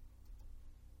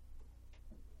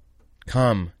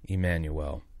 Come,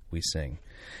 Emmanuel, we sing.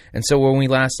 And so when we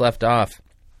last left off,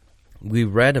 we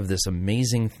read of this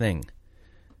amazing thing,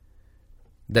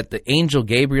 that the angel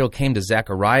Gabriel came to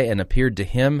Zechariah and appeared to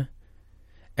him,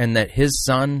 and that his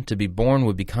son to be born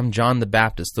would become John the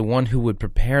Baptist, the one who would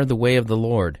prepare the way of the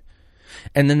Lord.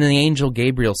 And then the angel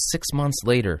Gabriel, 6 months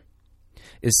later,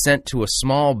 is sent to a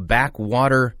small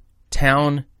backwater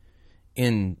town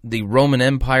in the Roman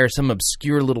Empire, some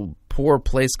obscure little poor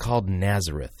place called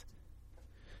Nazareth,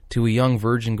 to a young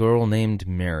virgin girl named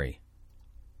Mary,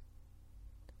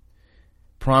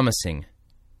 promising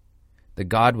that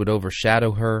God would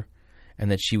overshadow her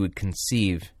and that she would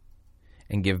conceive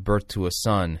and give birth to a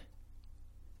son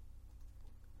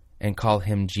and call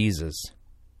him Jesus.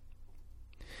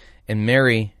 And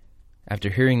Mary, after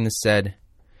hearing this, said,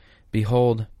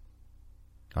 Behold,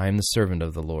 I am the servant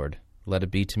of the Lord. Let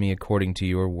it be to me according to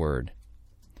your word.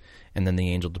 And then the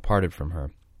angel departed from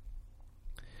her.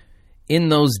 In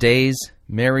those days,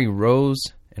 Mary rose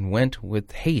and went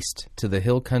with haste to the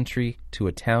hill country to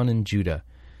a town in Judah.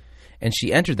 And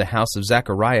she entered the house of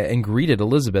Zechariah and greeted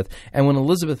Elizabeth. And when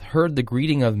Elizabeth heard the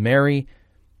greeting of Mary,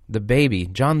 the baby,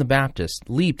 John the Baptist,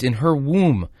 leaped in her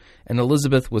womb, and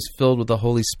Elizabeth was filled with the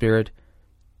Holy Spirit.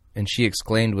 And she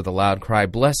exclaimed with a loud cry,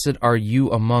 Blessed are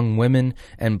you among women,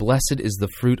 and blessed is the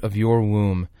fruit of your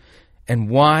womb. And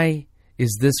why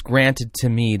is this granted to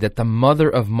me, that the mother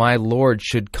of my Lord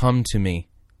should come to me?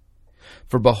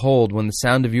 For behold, when the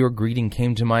sound of your greeting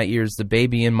came to my ears, the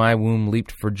baby in my womb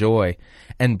leaped for joy.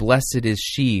 And blessed is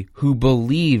she who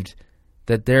believed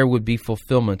that there would be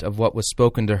fulfillment of what was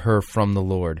spoken to her from the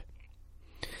Lord.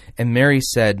 And Mary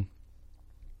said,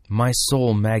 My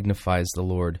soul magnifies the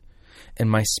Lord, and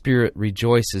my spirit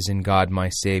rejoices in God my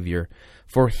Savior,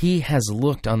 for he has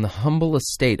looked on the humble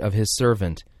estate of his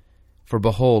servant. For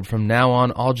behold, from now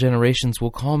on all generations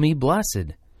will call me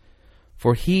blessed.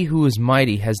 For he who is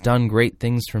mighty has done great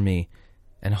things for me,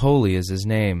 and holy is his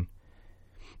name.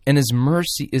 And his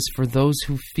mercy is for those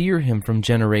who fear him from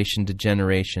generation to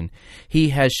generation. He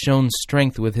has shown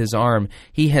strength with his arm.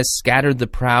 He has scattered the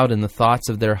proud in the thoughts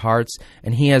of their hearts,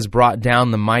 and he has brought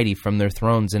down the mighty from their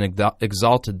thrones and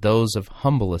exalted those of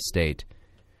humble estate.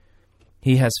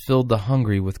 He has filled the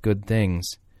hungry with good things,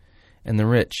 and the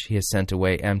rich he has sent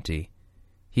away empty.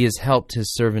 He has helped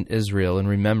his servant Israel in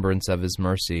remembrance of his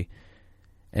mercy,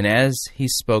 and as he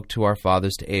spoke to our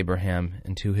fathers, to Abraham,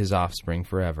 and to his offspring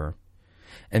forever.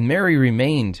 And Mary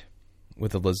remained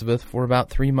with Elizabeth for about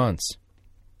 3 months,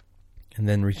 and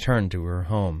then returned to her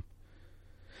home.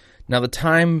 Now the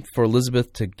time came for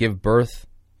Elizabeth to give birth,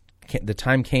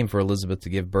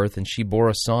 and she bore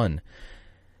a son.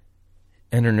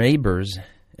 And her neighbors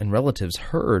and relatives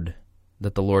heard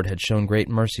that the Lord had shown great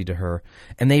mercy to her,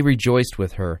 and they rejoiced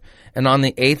with her. And on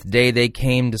the 8th day they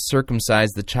came to circumcise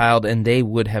the child, and they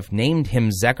would have named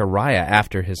him Zechariah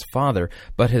after his father.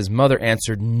 But his mother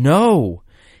answered, No,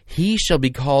 he shall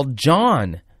be called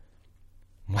John.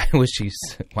 Why was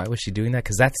she doing that?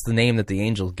 Because that's the name that the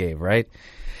angel gave, right?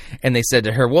 And they said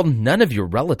to her, Well, none of your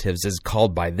relatives is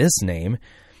called by this name.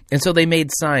 And so they made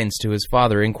signs to his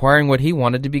father, inquiring what he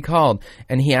wanted to be called.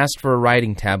 And he asked for a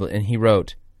writing tablet, and he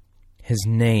wrote, His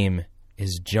name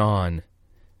is John.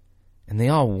 And they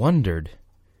all wondered.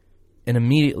 And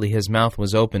immediately his mouth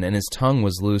was open, and his tongue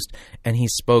was loosed, and he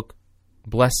spoke,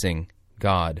 blessing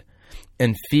God.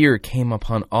 And fear came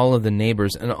upon all of the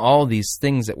neighbors, and all these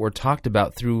things that were talked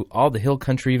about through all the hill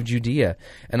country of Judea.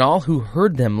 And all who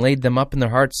heard them laid them up in their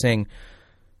hearts, saying,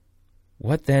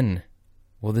 What then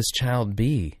will this child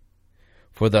be?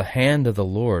 For the hand of the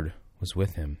Lord was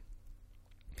with him.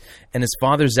 And his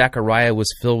father Zechariah was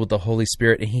filled with the Holy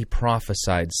Spirit, and he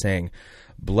prophesied, saying,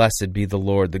 Blessed be the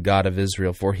Lord, the God of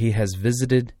Israel, for he has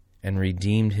visited and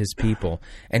redeemed his people,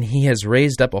 and he has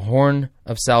raised up a horn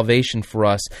of salvation for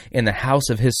us in the house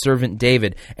of his servant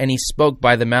David. And he spoke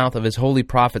by the mouth of his holy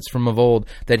prophets from of old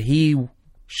that we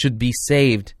should be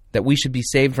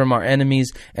saved from our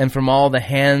enemies and from all the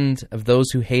hand of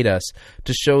those who hate us,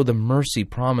 to show the mercy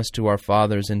promised to our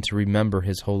fathers and to remember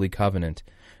his holy covenant,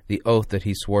 the oath that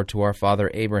he swore to our father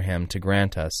Abraham to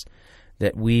grant us,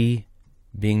 that we,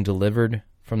 being delivered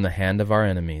from the hand of our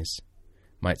enemies,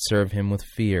 might serve him with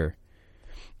fear,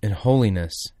 in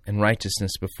holiness and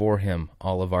righteousness before him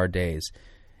all of our days.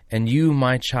 And you,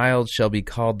 my child, shall be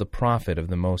called the prophet of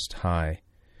the Most High.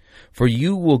 For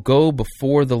you will go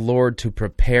before the Lord to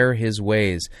prepare his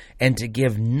ways, and to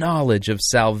give knowledge of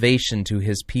salvation to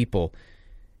his people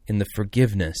in the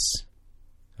forgiveness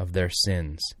of their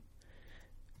sins,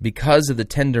 because of the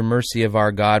tender mercy of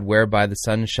our God, whereby the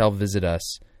sun shall visit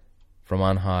us from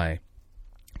on high,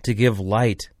 to give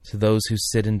light to those who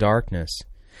sit in darkness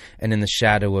and in the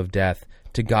shadow of death,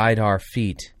 to guide our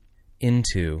feet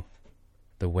into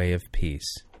the way of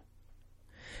peace.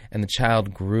 And the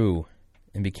child grew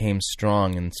and became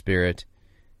strong in spirit,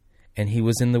 and he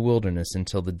was in the wilderness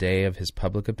until the day of his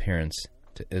public appearance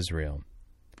to Israel.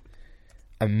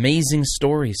 Amazing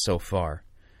story so far.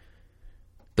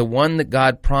 The one that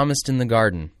God promised in the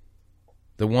garden,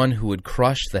 the one who would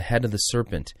crush the head of the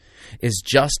serpent, is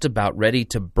just about ready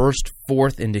to burst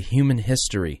forth into human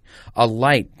history, a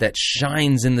light that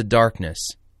shines in the darkness.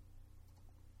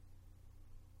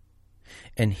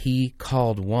 And he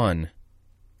called one,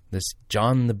 this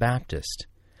John the Baptist,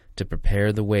 to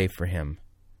prepare the way for him,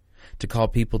 to call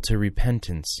people to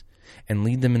repentance and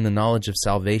lead them in the knowledge of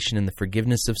salvation and the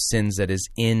forgiveness of sins that is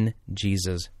in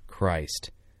Jesus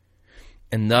Christ.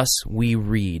 And thus we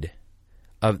read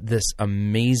of this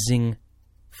amazing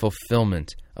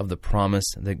fulfillment of the promise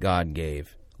that God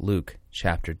gave. Luke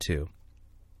chapter 2.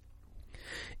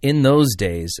 In those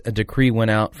days, a decree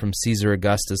went out from Caesar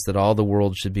Augustus that all the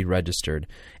world should be registered,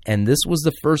 and this was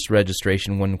the first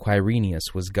registration when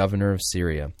Quirinius was governor of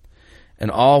Syria.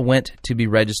 And all went to be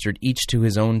registered, each to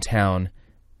his own town.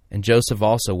 And Joseph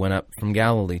also went up from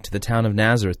Galilee to the town of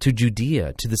Nazareth, to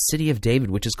Judea, to the city of David,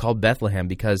 which is called Bethlehem,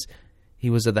 because he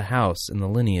was of the house and the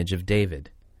lineage of David,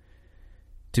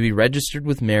 to be registered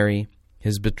with Mary,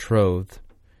 his betrothed,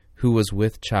 who was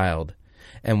with child.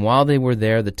 And while they were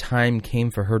there, the time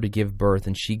came for her to give birth,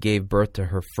 and she gave birth to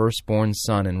her firstborn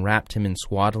son, and wrapped him in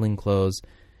swaddling clothes,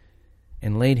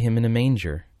 and laid him in a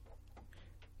manger,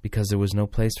 because there was no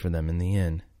place for them in the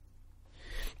inn.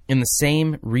 In the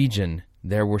same region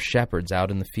there were shepherds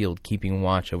out in the field, keeping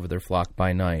watch over their flock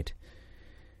by night.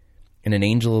 And an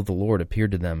angel of the Lord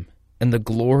appeared to them, and the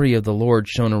glory of the Lord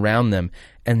shone around them,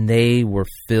 and they were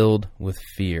filled with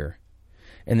fear.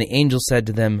 And the angel said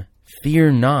to them,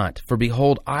 Fear not, for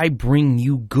behold, I bring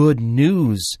you good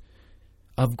news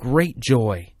of great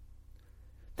joy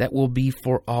that will be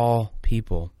for all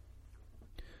people.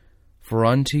 For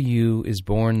unto you is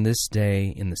born this day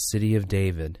in the city of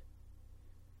David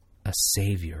a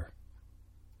Savior,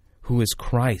 who is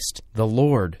Christ the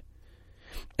Lord.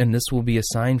 And this will be a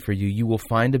sign for you. You will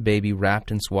find a baby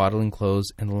wrapped in swaddling clothes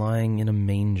and lying in a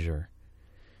manger.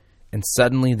 And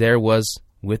suddenly there was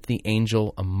with the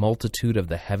angel a multitude of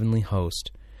the heavenly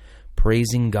host,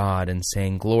 praising God and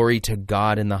saying, Glory to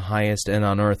God in the highest, and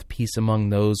on earth peace among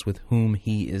those with whom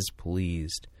he is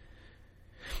pleased.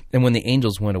 And when the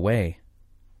angels went away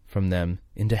from them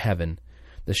into heaven,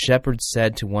 the shepherds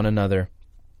said to one another,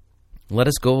 Let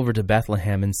us go over to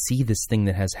Bethlehem and see this thing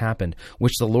that has happened,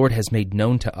 which the Lord has made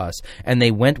known to us. And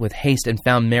they went with haste and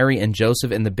found Mary and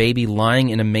Joseph and the baby lying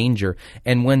in a manger.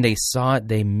 And when they saw it,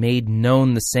 they made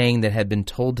known the saying that had been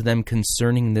told to them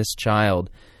concerning this child.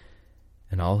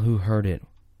 And all who heard it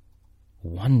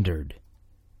wondered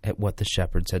at what the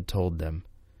shepherds had told them.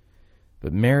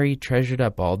 But Mary treasured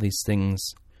up all these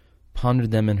things,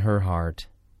 pondered them in her heart.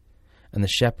 And the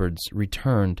shepherds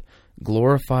returned,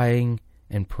 glorifying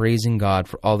and praising God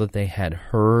for all that they had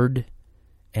heard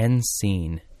and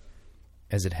seen,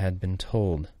 as it had been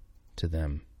told to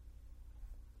them.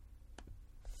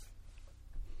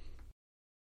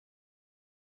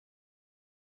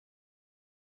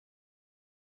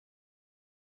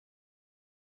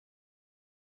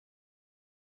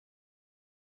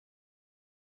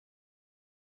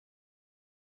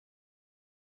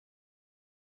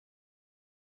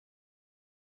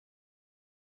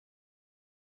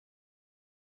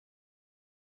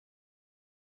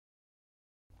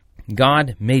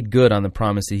 God made good on the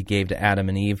promise that he gave to Adam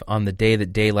and Eve on the day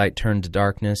that daylight turned to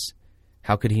darkness.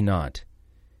 How could he not?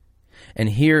 And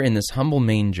here in this humble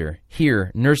manger,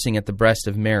 here nursing at the breast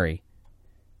of Mary,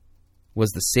 was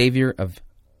the Savior of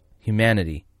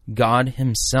humanity, God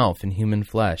himself in human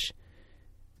flesh.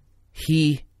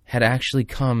 He had actually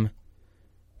come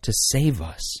to save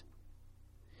us.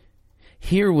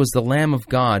 Here was the Lamb of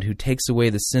God who takes away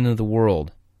the sin of the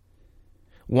world.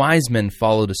 Wise men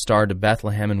followed a star to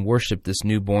Bethlehem and worshiped this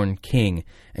newborn king,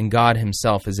 and God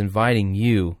himself is inviting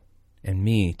you and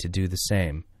me to do the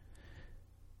same.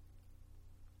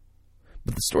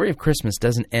 But the story of Christmas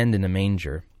doesn't end in a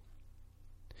manger,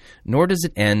 nor does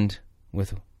it end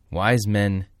with wise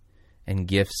men and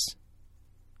gifts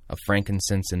of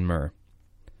frankincense and myrrh.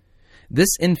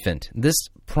 This infant, this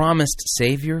promised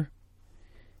Savior,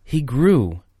 he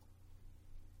grew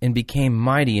and became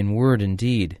mighty in word and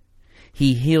deed.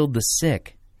 He healed the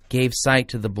sick, gave sight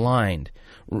to the blind,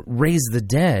 raised the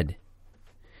dead.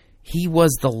 He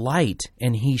was the light,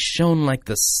 and he shone like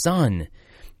the sun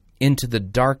into the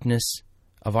darkness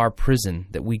of our prison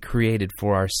that we created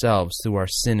for ourselves through our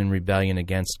sin and rebellion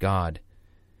against God.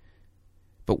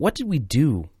 But what did we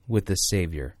do with this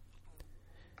Savior?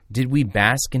 Did we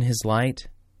bask in his light?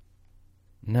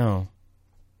 No,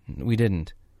 we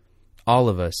didn't. All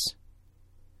of us,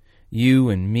 you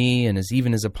and me, and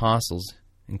even his apostles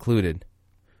included,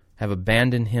 have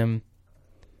abandoned him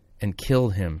and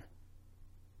killed him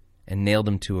and nailed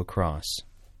him to a cross.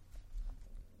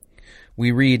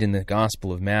 We read in the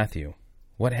Gospel of Matthew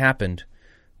what happened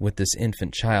with this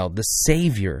infant child, the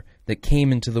Savior that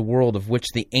came into the world of which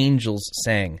the angels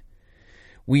sang.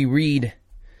 We read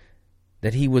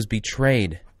that he was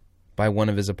betrayed by one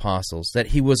of his apostles, that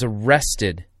he was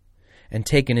arrested and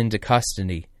taken into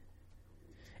custody,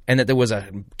 and that there was a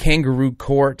kangaroo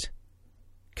court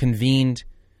convened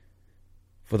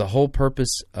for the whole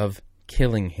purpose of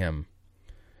killing him.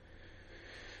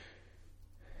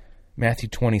 Matthew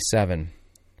 27.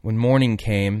 When morning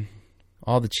came,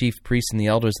 all the chief priests and the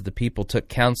elders of the people took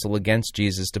counsel against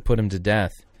Jesus to put him to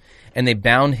death. And they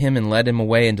bound him and led him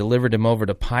away and delivered him over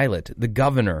to Pilate, the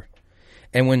governor.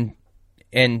 And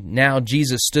now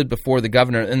Jesus stood before the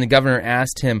governor, and the governor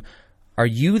asked him, "Are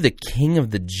you the king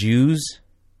of the Jews?"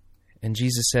 And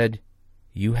Jesus said,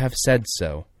 "You have said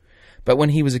so." But when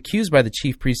he was accused by the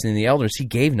chief priests and the elders, he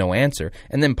gave no answer.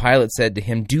 And then Pilate said to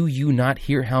him, "Do you not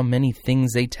hear how many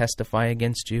things they testify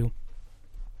against you?"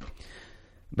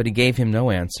 But he gave him no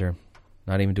answer,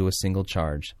 not even to a single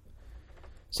charge.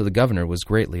 So the governor was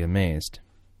greatly amazed.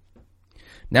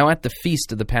 Now at the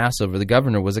feast of the Passover, the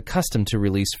governor was accustomed to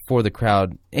release for the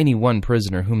crowd any one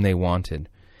prisoner whom they wanted.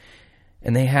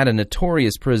 And they had a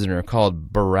notorious prisoner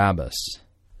called Barabbas.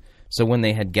 So when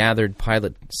they had gathered,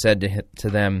 Pilate said to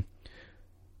them,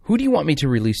 "Who do you want me to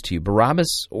release to you,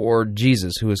 Barabbas or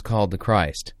Jesus, who is called the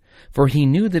Christ?" For he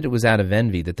knew that it was out of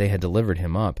envy that they had delivered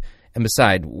him up. And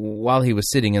beside, while he was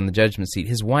sitting in the judgment seat,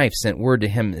 his wife sent word to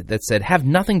him that said, "Have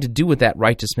nothing to do with that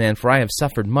righteous man, for I have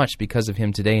suffered much because of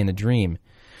him today in a dream."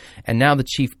 And now the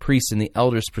chief priests and the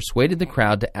elders persuaded the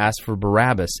crowd to ask for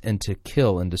Barabbas and to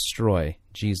kill and destroy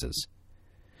Jesus.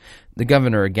 The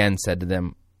governor again said to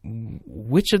them,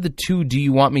 "Which of the two do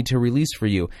you want me to release for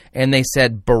you?" And they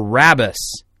said,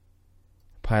 "Barabbas."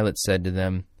 Pilate said to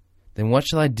them, "Then what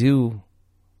shall I do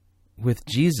with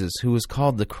Jesus, who is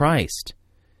called the Christ?"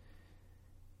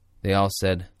 They all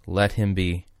said, "Let him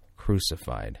be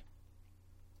crucified."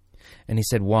 And he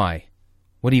said, "Why?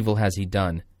 What evil has he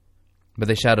done?" But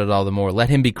they shouted all the more, "Let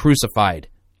him be crucified."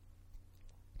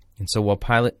 And so while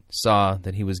Pilate saw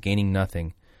that he was gaining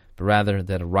nothing, but rather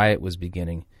that a riot was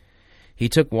beginning, he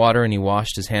took water and he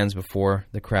washed his hands before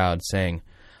the crowd, saying,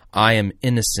 "I am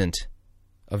innocent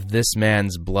of this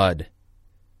man's blood.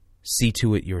 See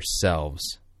to it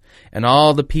yourselves." And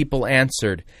all the people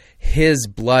answered, "His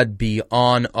blood be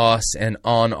on us and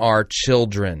on our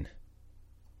children."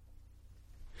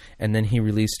 And then he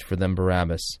released for them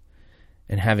Barabbas,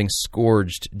 and having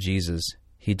scourged Jesus,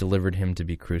 he delivered him to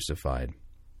be crucified.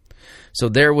 So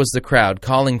there was the crowd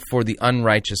calling for the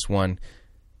unrighteous one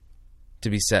to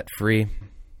be set free,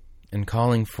 and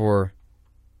calling for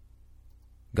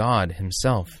God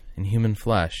himself in human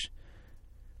flesh,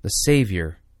 the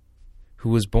Savior who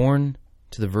was born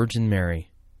to the Virgin Mary,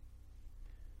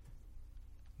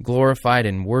 glorified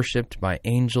and worshipped by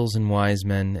angels and wise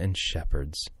men and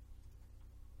shepherds,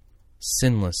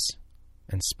 sinless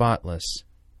and spotless,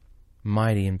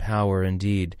 mighty in power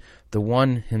indeed, the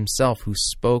one himself who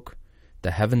spoke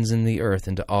the heavens and the earth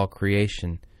into all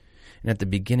creation, and at the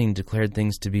beginning declared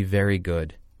things to be very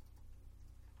good.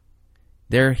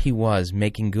 There he was,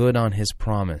 making good on his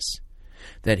promise,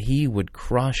 that he would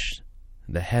crush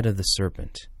the head of the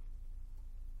serpent.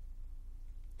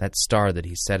 That star that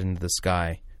he set into the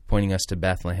sky, pointing us to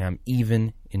Bethlehem,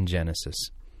 even in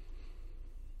Genesis.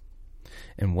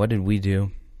 And what did we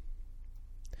do?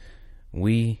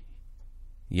 We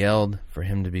yelled for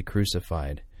him to be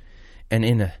crucified. And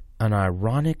in an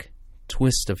ironic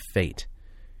twist of fate,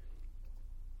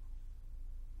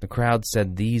 the crowd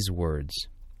said these words,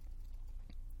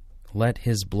 "Let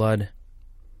his blood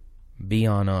be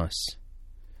on us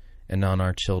and on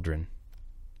our children."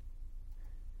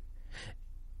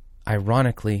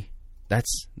 Ironically,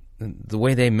 that's the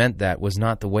way they meant that was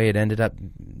not the way it ended up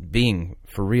being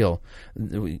for real.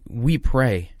 We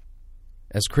pray,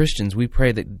 as Christians, we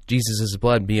pray that Jesus'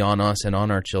 blood be on us and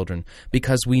on our children,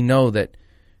 because we know that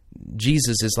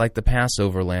Jesus is like the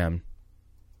Passover lamb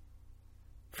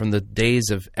from the days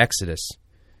of Exodus,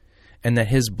 and that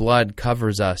his blood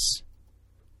covers us,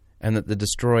 and that the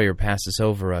destroyer passes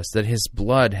over us, that his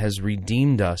blood has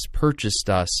redeemed us, purchased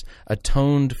us,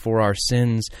 atoned for our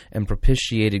sins, and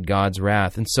propitiated God's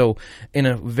wrath. And so, in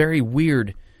a very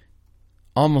weird,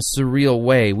 almost surreal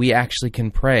way, we actually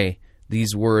can pray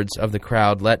these words of the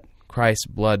crowd, "Let Christ's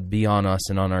blood be on us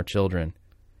and on our children."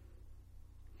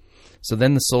 So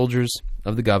then the soldiers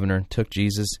of the governor took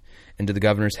Jesus into the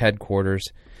governor's headquarters,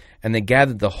 and they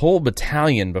gathered the whole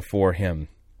battalion before him,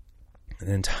 an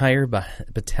entire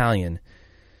battalion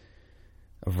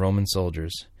of Roman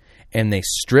soldiers. And they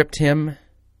stripped him,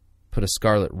 put a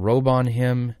scarlet robe on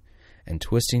him, and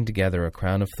twisting together a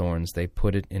crown of thorns, they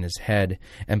put it in his head,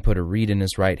 and put a reed in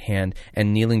his right hand,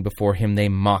 and kneeling before him, they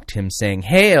mocked him, saying,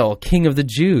 "Hail, King of the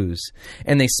Jews!"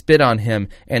 And they spit on him,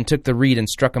 and took the reed and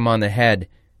struck him on the head.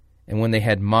 And when they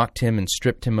had mocked him and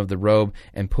stripped him of the robe,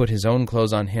 and put his own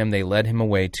clothes on him, they led him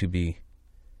away to be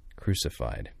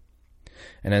crucified.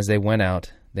 And as they went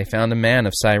out, they found a man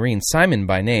of Cyrene, Simon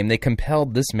by name. They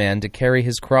compelled this man to carry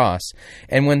his cross.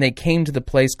 And when they came to the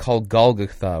place called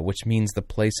Golgotha, which means the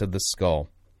place of the skull,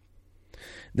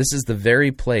 this is the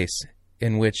very place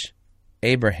in which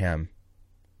Abraham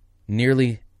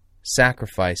nearly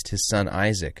sacrificed his son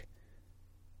Isaac.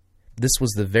 This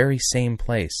was the very same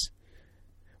place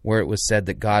where it was said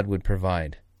that God would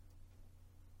provide.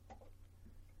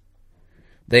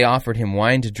 They offered him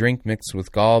wine to drink mixed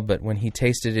with gall, but when he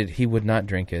tasted it, he would not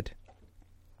drink it.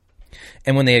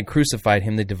 And when they had crucified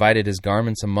him, they divided his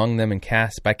garments among them and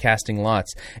by casting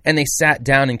lots. And they sat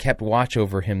down and kept watch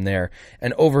over him there.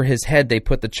 And over his head they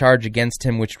put the charge against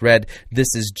him, which read,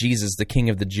 "This is Jesus, the King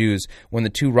of the Jews," when the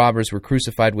two robbers were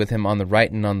crucified with him on the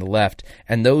right and on the left.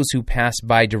 And those who passed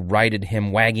by derided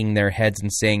him, wagging their heads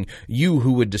and saying, "You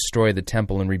who would destroy the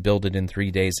temple and rebuild it in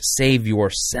 3 days, save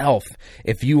yourself.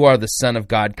 If you are the Son of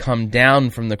God, come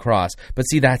down from the cross." But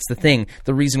see, that's the thing.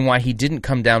 The reason why he didn't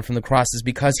come down from the cross is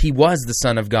because he was the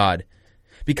Son of God.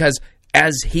 Because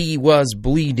as he was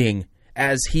bleeding,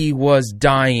 as he was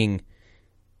dying,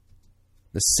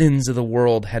 the sins of the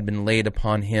world had been laid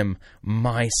upon him,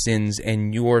 my sins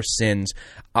and your sins,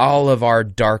 all of our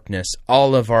darkness,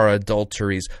 all of our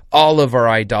adulteries, all of our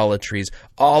idolatries,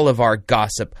 all of our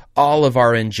gossip, all of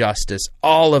our injustice,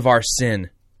 all of our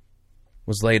sin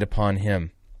was laid upon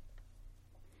him.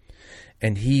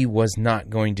 And he was not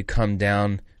going to come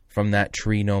down from that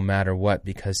tree no matter what,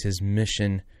 because his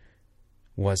mission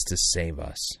was to save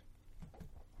us.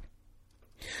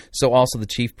 So also the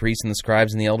chief priests and the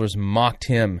scribes and the elders mocked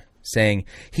him, saying,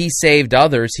 "He saved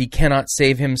others, he cannot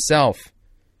save himself."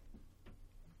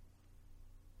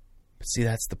 But see,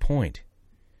 that's the point.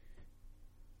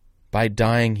 By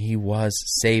dying, he was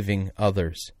saving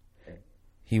others.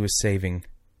 He was saving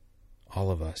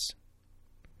all of us.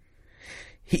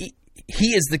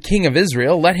 He is the King of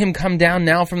Israel. Let him come down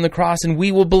now from the cross, and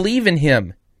we will believe in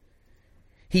him.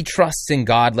 He trusts in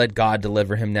God. Let God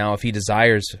deliver him now if he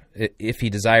desires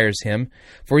him.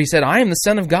 For he said, "I am the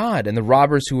Son of God." And the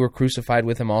robbers who were crucified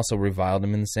with him also reviled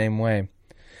him in the same way.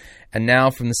 And now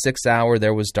from the 6th hour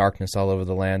there was darkness all over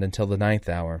the land until the 9th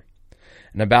hour.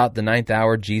 And about the 9th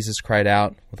hour Jesus cried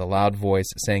out with a loud voice,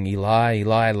 saying, "Eli,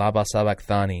 Eli, lama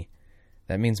sabachthani."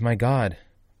 That means, my God,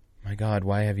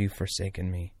 why have you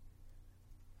forsaken me?"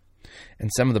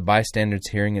 And some of the bystanders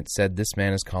hearing it said, "This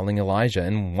man is calling Elijah."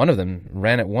 And one of them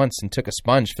ran at once and took a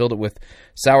sponge, filled it with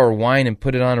sour wine, and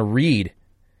put it on a reed,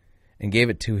 and gave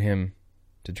it to him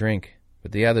to drink.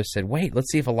 But the other said, "Wait,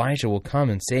 let's see if Elijah will come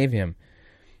and save him."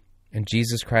 And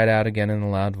Jesus cried out again in a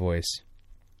loud voice,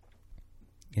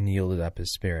 and yielded up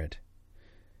his spirit.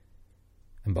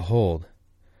 And behold,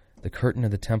 the curtain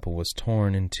of the temple was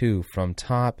torn in two from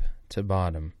top to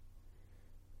bottom.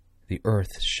 The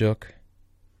earth shook,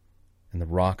 and the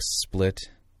rocks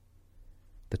split.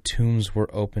 the tombs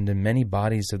were opened, and many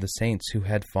bodies of the saints who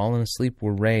had fallen asleep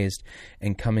were raised,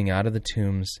 and coming out of the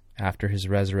tombs after his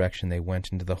resurrection, they went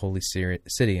into the holy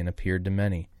city and appeared to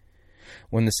many.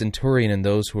 When the centurion and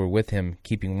those who were with him,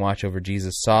 keeping watch over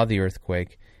Jesus, saw the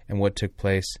earthquake and what took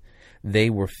place, they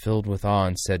were filled with awe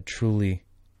and said, "Truly,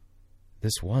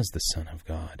 this was the Son of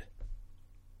God."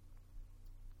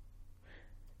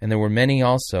 And there were many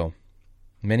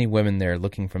women there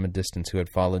looking from a distance who had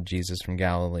followed Jesus from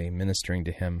Galilee, ministering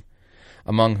to him,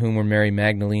 among whom were Mary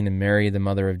Magdalene and Mary, the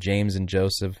mother of James and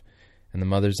Joseph, and the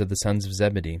mothers of the sons of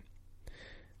Zebedee.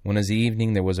 When it was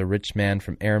evening, there was a rich man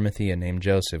from Arimathea named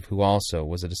Joseph, who also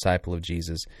was a disciple of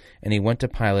Jesus. And he went to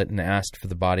Pilate and asked for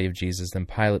the body of Jesus. Then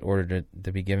Pilate ordered it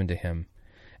to be given to him.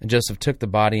 And Joseph took the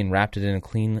body and wrapped it in a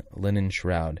clean linen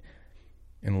shroud,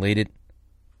 and laid it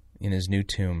in his new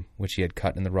tomb, which he had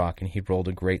cut in the rock. And he rolled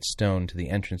a great stone to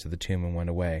the entrance of the tomb and went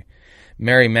away.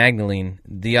 Mary Magdalene,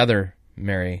 the other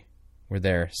Mary, were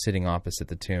there, sitting opposite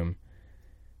the tomb.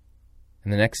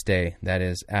 And the next day, that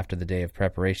is, after the day of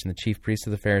preparation, the chief priests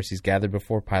of the Pharisees gathered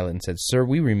before Pilate and said, "Sir,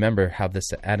 we remember how this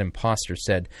impostor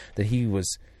said that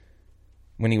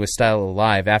when he was still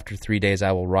alive, 'After 3 days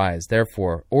I will rise.'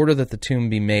 Therefore, order that the tomb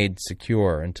be made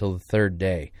secure until the third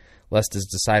day, lest his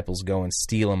disciples go and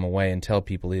steal him away and tell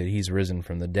people that he's risen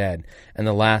from the dead, and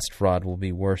the last fraud will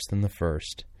be worse than the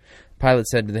first." Pilate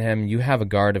said to him, "You have a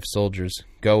guard of soldiers.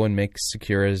 Go and make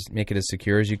it as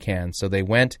secure as you can." So they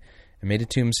went and made a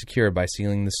tomb secure by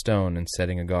sealing the stone and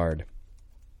setting a guard.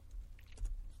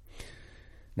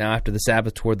 Now after the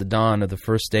Sabbath, toward the dawn of the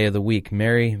first day of the week,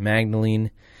 Mary Magdalene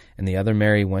and the other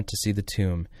Mary went to see the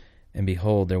tomb. And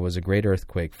behold, there was a great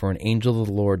earthquake, for an angel of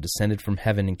the Lord descended from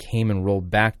heaven and came and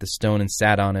rolled back the stone and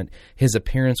sat on it. His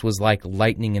appearance was like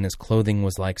lightning, and his clothing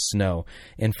was like snow.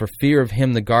 And for fear of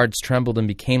him the guards trembled and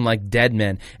became like dead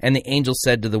men. And the angel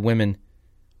said to the women,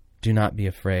 "Do not be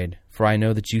afraid, for I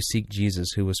know that you seek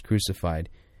Jesus who was crucified.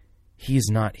 He is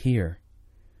not here,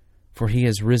 for he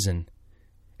has risen.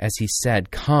 As he said,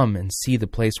 come and see the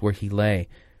place where he lay."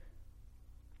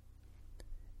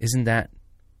 Isn't that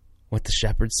what the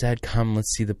shepherds said? "Come,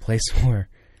 let's see the place where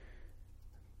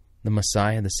the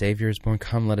Messiah, the Savior, is born.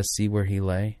 Come, let us see where he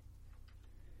lay."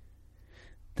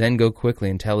 Then go quickly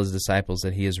and tell his disciples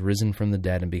that he is risen from the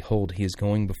dead, and behold, he is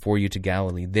going before you to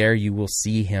Galilee. There you will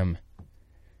see him.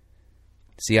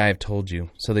 See, I have told you.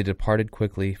 So they departed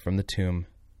quickly from the tomb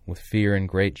with fear and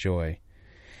great joy,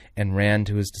 and ran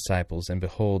to his disciples. And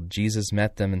behold, Jesus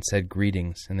met them and said,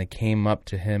 "Greetings." And they came up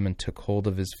to him and took hold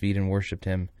of his feet and worshipped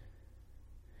him.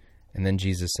 And then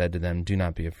Jesus said to them, "Do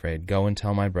not be afraid. Go and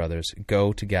tell my brothers,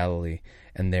 go to Galilee,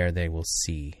 and there they will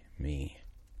see me."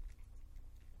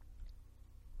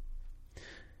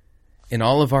 In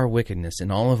all of our wickedness, in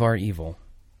all of our evil,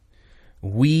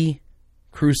 we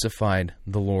crucified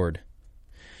the Lord.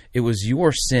 It was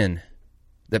your sin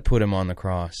that put him on the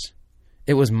cross.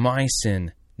 It was my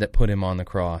sin that put him on the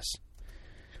cross.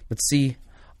 But see,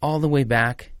 all the way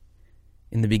back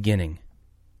in the beginning,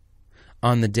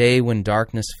 on the day when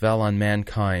darkness fell on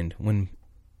mankind, when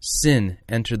sin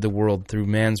entered the world through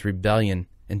man's rebellion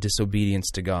and disobedience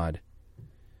to God,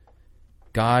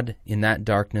 God, in that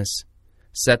darkness,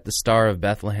 set the star of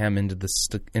Bethlehem into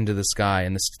the sky,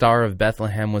 and the star of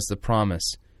Bethlehem was the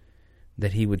promise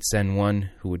that he would send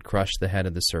one who would crush the head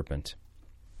of the serpent.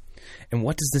 And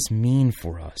what does this mean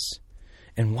for us?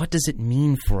 And what does it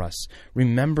mean for us?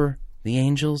 Remember the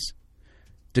angels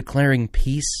declaring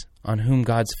peace on whom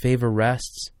God's favor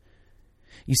rests?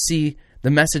 You see,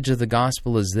 the message of the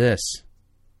gospel is this: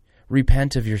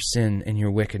 repent of your sin and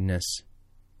your wickedness.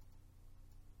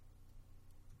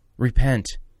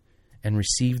 Repent and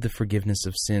receive the forgiveness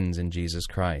of sins in Jesus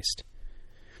Christ.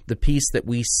 The peace that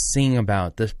we sing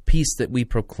about, the peace that we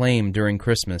proclaim during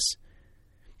Christmas,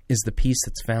 is the peace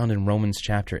that's found in Romans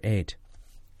chapter 8.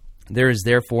 There is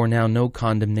therefore now no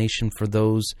condemnation for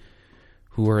those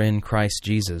who are in Christ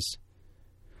Jesus.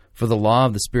 For the law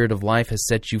of the Spirit of life has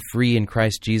set you free in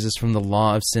Christ Jesus from the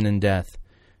law of sin and death.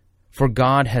 For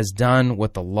God has done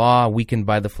what the law, weakened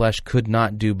by the flesh, could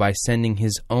not do by sending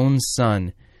his own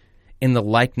Son in the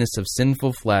likeness of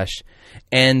sinful flesh,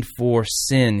 and for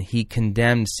sin he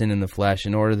condemned sin in the flesh,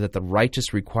 in order that the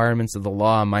righteous requirements of the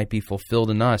law might be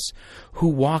fulfilled in us, who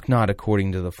walk not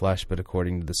according to the flesh, but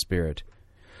according to the Spirit.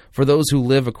 For those who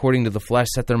live according to the flesh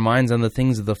set their minds on the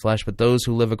things of the flesh, but those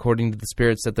who live according to the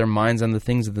Spirit set their minds on the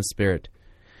things of the Spirit.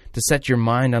 To set your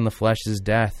mind on the flesh is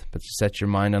death, but to set your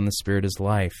mind on the Spirit is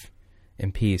life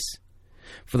and peace.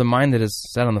 For the mind that is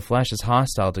set on the flesh is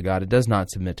hostile to God. It does not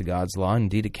submit to God's law.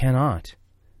 Indeed, it cannot.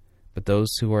 But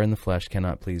those who are in the flesh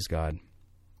cannot please God.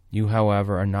 You,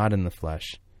 however, are not in the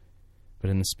flesh, but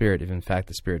in the Spirit, if in fact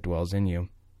the Spirit dwells in you.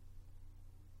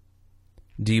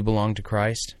 Do you belong to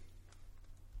Christ?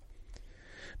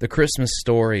 The Christmas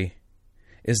story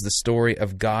is the story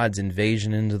of God's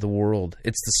invasion into the world.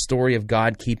 It's the story of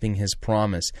God keeping His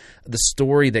promise. The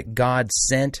story that God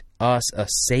sent us a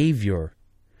Savior.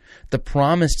 The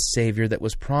promised Savior that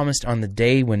was promised on the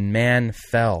day when man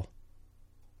fell.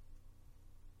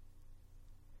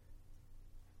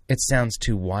 It sounds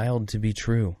too wild to be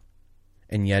true,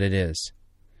 and yet it is.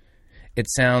 It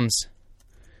sounds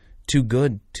too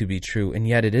good to be true, and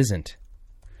yet it isn't.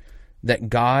 That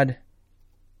God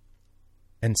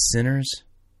and sinners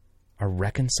are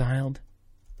reconciled?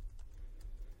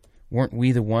 Weren't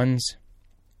we the ones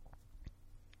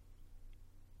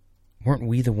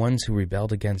who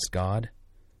rebelled against God?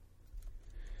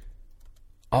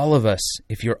 All of us,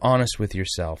 if you're honest with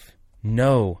yourself,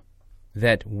 know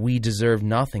that we deserve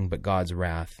nothing but God's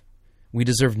wrath. We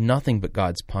deserve nothing but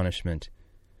God's punishment.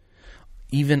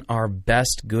 Even our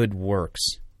best good works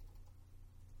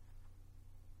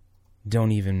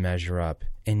don't even measure up,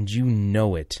 and you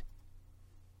know it.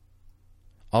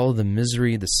 All of the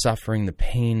misery, the suffering, the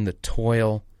pain, the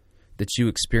toil that you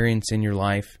experience in your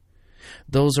life,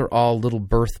 those are all little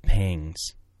birth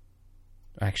pangs.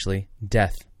 Actually,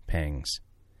 death pangs.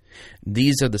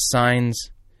 These are the signs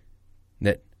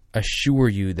that assure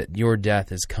you that your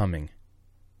death is coming.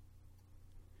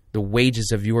 The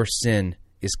wages of your sin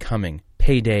is coming.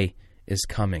 Payday is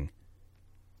coming.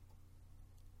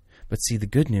 But see, the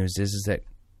good news is that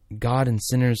God and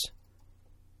sinners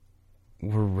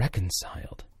were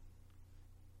reconciled.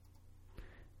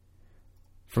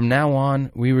 From now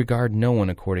on, we regard no one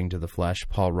according to the flesh,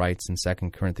 Paul writes in 2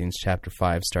 Corinthians chapter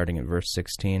 5, starting at verse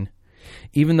 16.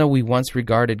 Even though we once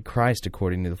regarded Christ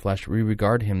according to the flesh, we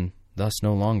regard him thus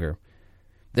no longer.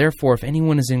 Therefore, if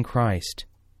anyone is in Christ,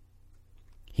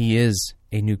 he is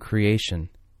a new creation.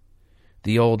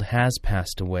 The old has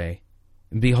passed away.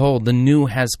 And behold, the new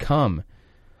has come.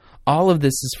 All of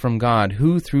this is from God,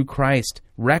 who through Christ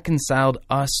reconciled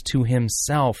us to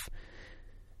himself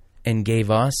and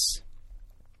gave us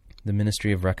the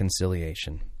ministry of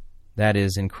reconciliation. That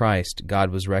is, in Christ,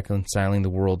 God was reconciling the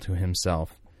world to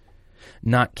himself,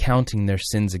 not counting their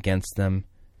sins against them,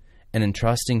 and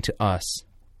entrusting to us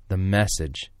the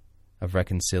message of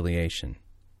reconciliation.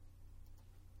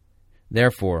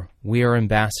 Therefore, we are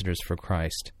ambassadors for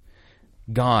Christ,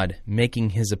 God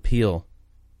making his appeal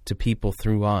to people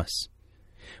through us.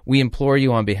 We implore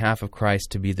you on behalf of Christ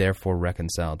to be therefore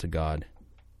reconciled to God.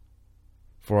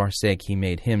 For our sake he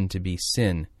made him to be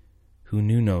sin, who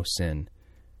knew no sin,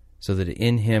 so that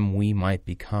in him we might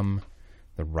become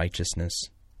the righteousness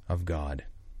of God.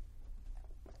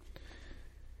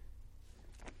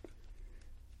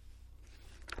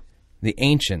 The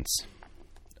ancients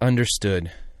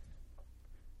understood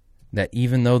that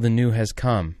even though the new has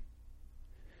come,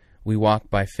 we walk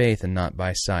by faith and not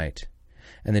by sight,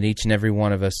 and that each and every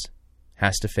one of us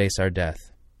has to face our death,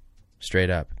 straight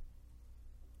up.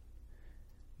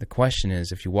 The question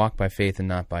is, if you walk by faith and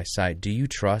not by sight, do you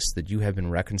trust that you have been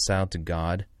reconciled to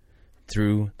God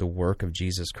through the work of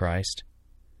Jesus Christ?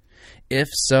 If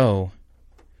so,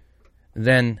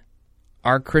 then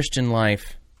our Christian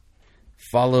life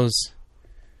follows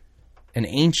an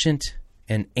ancient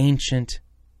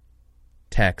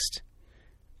text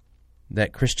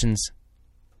that Christians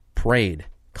prayed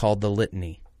called the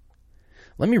litany.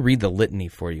 Let me read the litany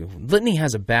for you. Litany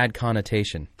has a bad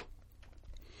connotation.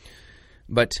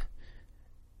 But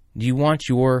do you want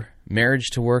your marriage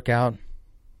to work out?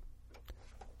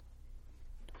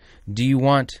 Do you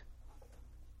want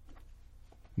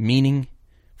meaning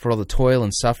for all the toil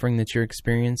and suffering that you're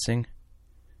experiencing?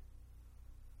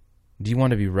 Do you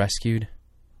want to be rescued?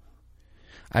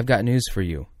 I've got news for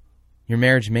you. Your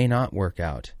marriage may not work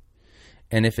out.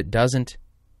 And if it doesn't,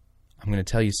 I'm going to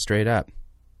tell you straight up,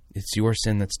 it's your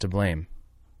sin that's to blame.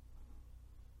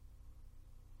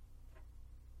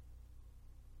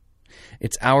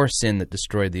 It's our sin that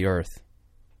destroyed the earth,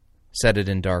 set it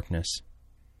in darkness,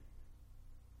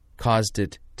 caused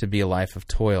it to be a life of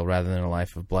toil rather than a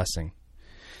life of blessing.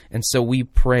 And so we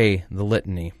pray the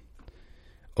litany.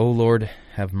 O Lord,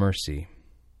 have mercy.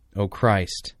 O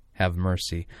Christ, have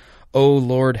mercy. O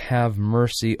Lord, have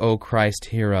mercy. O Christ,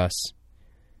 hear us.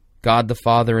 God the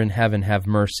Father in heaven, have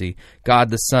mercy. God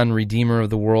the Son, Redeemer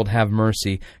of the world, have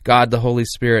mercy. God the Holy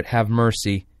Spirit, have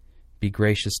mercy. Be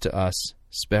gracious to us.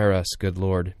 Spare us, good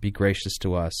Lord. Be gracious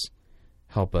to us.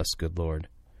 Help us, good Lord.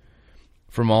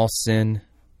 From all sin,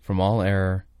 from all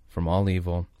error, from all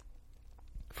evil,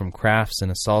 from crafts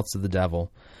and assaults of the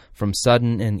devil, from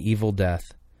sudden and evil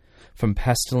death, from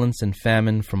pestilence and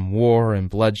famine, from war and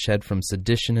bloodshed, from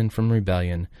sedition and from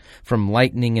rebellion, from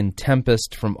lightning and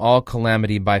tempest, from all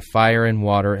calamity by fire and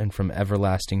water, and from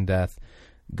everlasting death.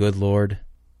 Good Lord,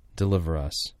 deliver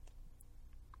us.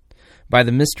 By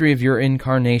the mystery of your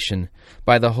incarnation,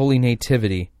 by the holy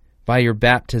nativity, by your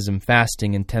baptism,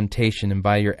 fasting, and temptation, and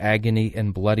by your agony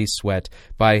and bloody sweat,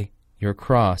 by your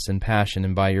cross and passion,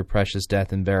 and by your precious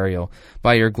death and burial,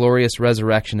 by your glorious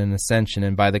resurrection and ascension,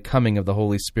 and by the coming of the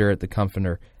Holy Spirit, the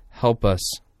Comforter, help us,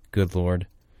 good Lord.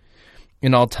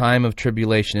 In all time of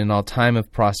tribulation, in all time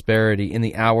of prosperity, in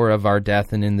the hour of our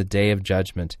death, and in the day of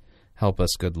judgment, help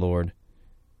us, good Lord.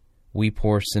 We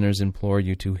poor sinners implore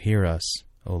you to hear us,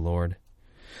 O Lord,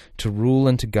 to rule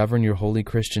and to govern your holy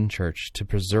Christian church, to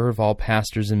preserve all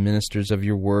pastors and ministers of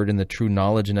your word in the true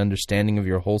knowledge and understanding of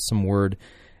your wholesome word,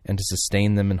 and to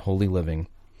sustain them in holy living,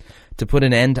 to put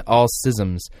an end to all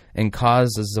schisms and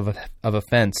causes of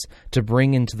offense, to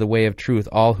bring into the way of truth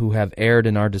all who have erred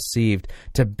and are deceived,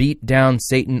 to beat down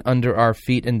Satan under our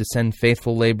feet, and to send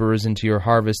faithful laborers into your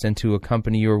harvest, and to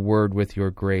accompany your word with your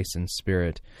grace and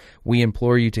spirit. We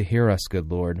implore you to hear us,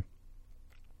 good Lord,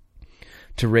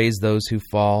 to raise those who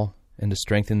fall, and to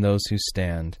strengthen those who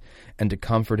stand, and to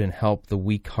comfort and help the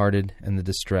weak-hearted and the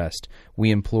distressed. We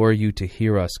implore you to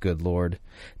hear us, good Lord,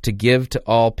 to give to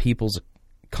all peoples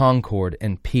concord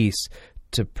and peace,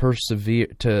 to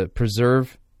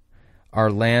preserve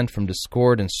our land from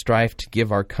discord and strife, to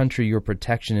give our country your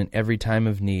protection in every time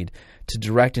of need, to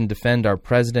direct and defend our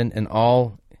president and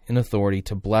all in authority,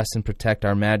 to bless and protect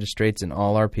our magistrates and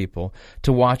all our people,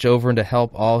 to watch over and to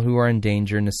help all who are in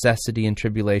danger, necessity, and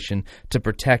tribulation, to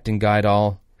protect and guide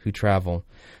all who travel,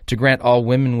 to grant all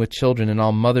women with children and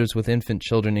all mothers with infant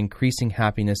children increasing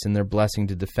happiness in their blessing,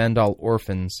 to defend all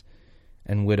orphans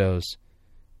and widows,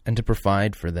 and to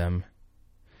provide for them,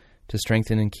 to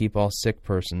strengthen and keep all sick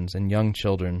persons and young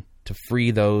children, to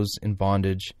free those in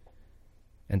bondage,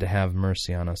 and to have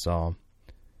mercy on us all.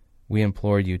 We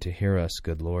implore you to hear us,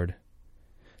 good Lord,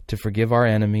 to forgive our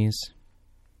enemies,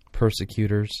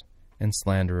 persecutors, and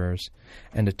slanderers,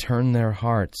 and to turn their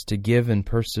hearts to give and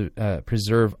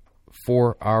preserve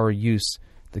for our use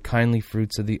the kindly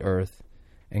fruits of the earth,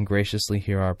 and graciously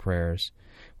hear our prayers.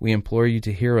 We implore you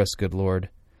to hear us, good Lord.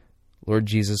 Lord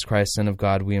Jesus Christ, Son of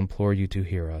God, we implore you to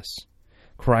hear us.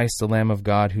 Christ, the Lamb of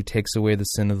God, who takes away the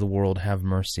sin of the world, have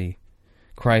mercy.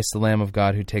 Christ, the Lamb of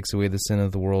God, who takes away the sin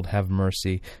of the world, have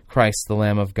mercy. Christ, the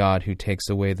Lamb of God, who takes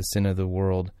away the sin of the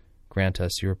world, grant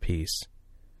us your peace.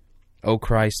 O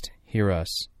Christ, hear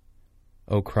us.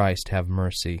 O Christ, have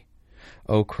mercy.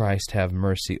 O Christ, have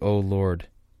mercy. O Lord,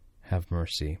 have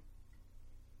mercy.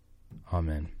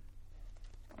 Amen.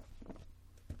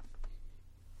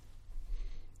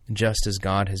 Just as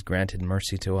God has granted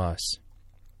mercy to us,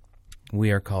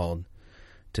 we are called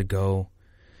to go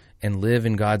and live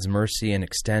in God's mercy and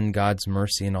extend God's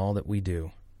mercy in all that we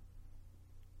do,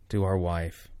 to our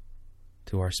wife,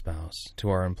 to our spouse, to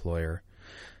our employer,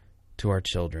 to our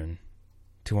children,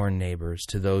 to our neighbors,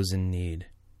 to those in need.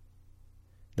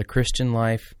 The Christian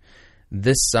life,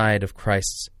 this side of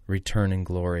Christ's return in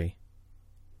glory,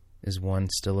 is one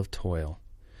still of toil,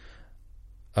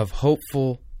 of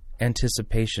hopeful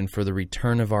anticipation for the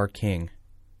return of our King,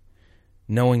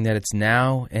 knowing that it's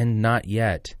now and not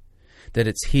yet, that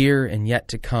it's here and yet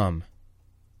to come,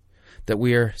 that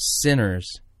we are sinners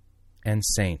and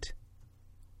saint.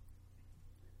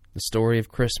 The story of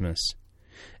Christmas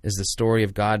is the story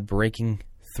of God breaking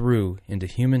through into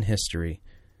human history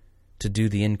to do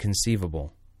the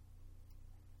inconceivable,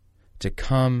 to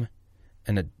come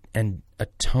and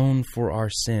atone for our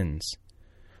sins.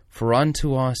 For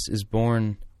unto us is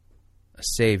born a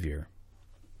Savior,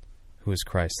 who is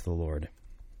Christ the Lord.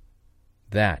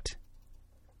 That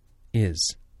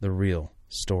is the real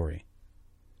story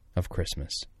of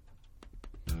Christmas.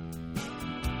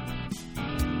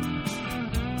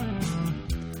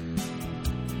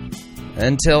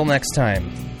 Until next time,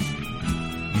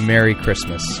 Merry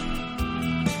Christmas.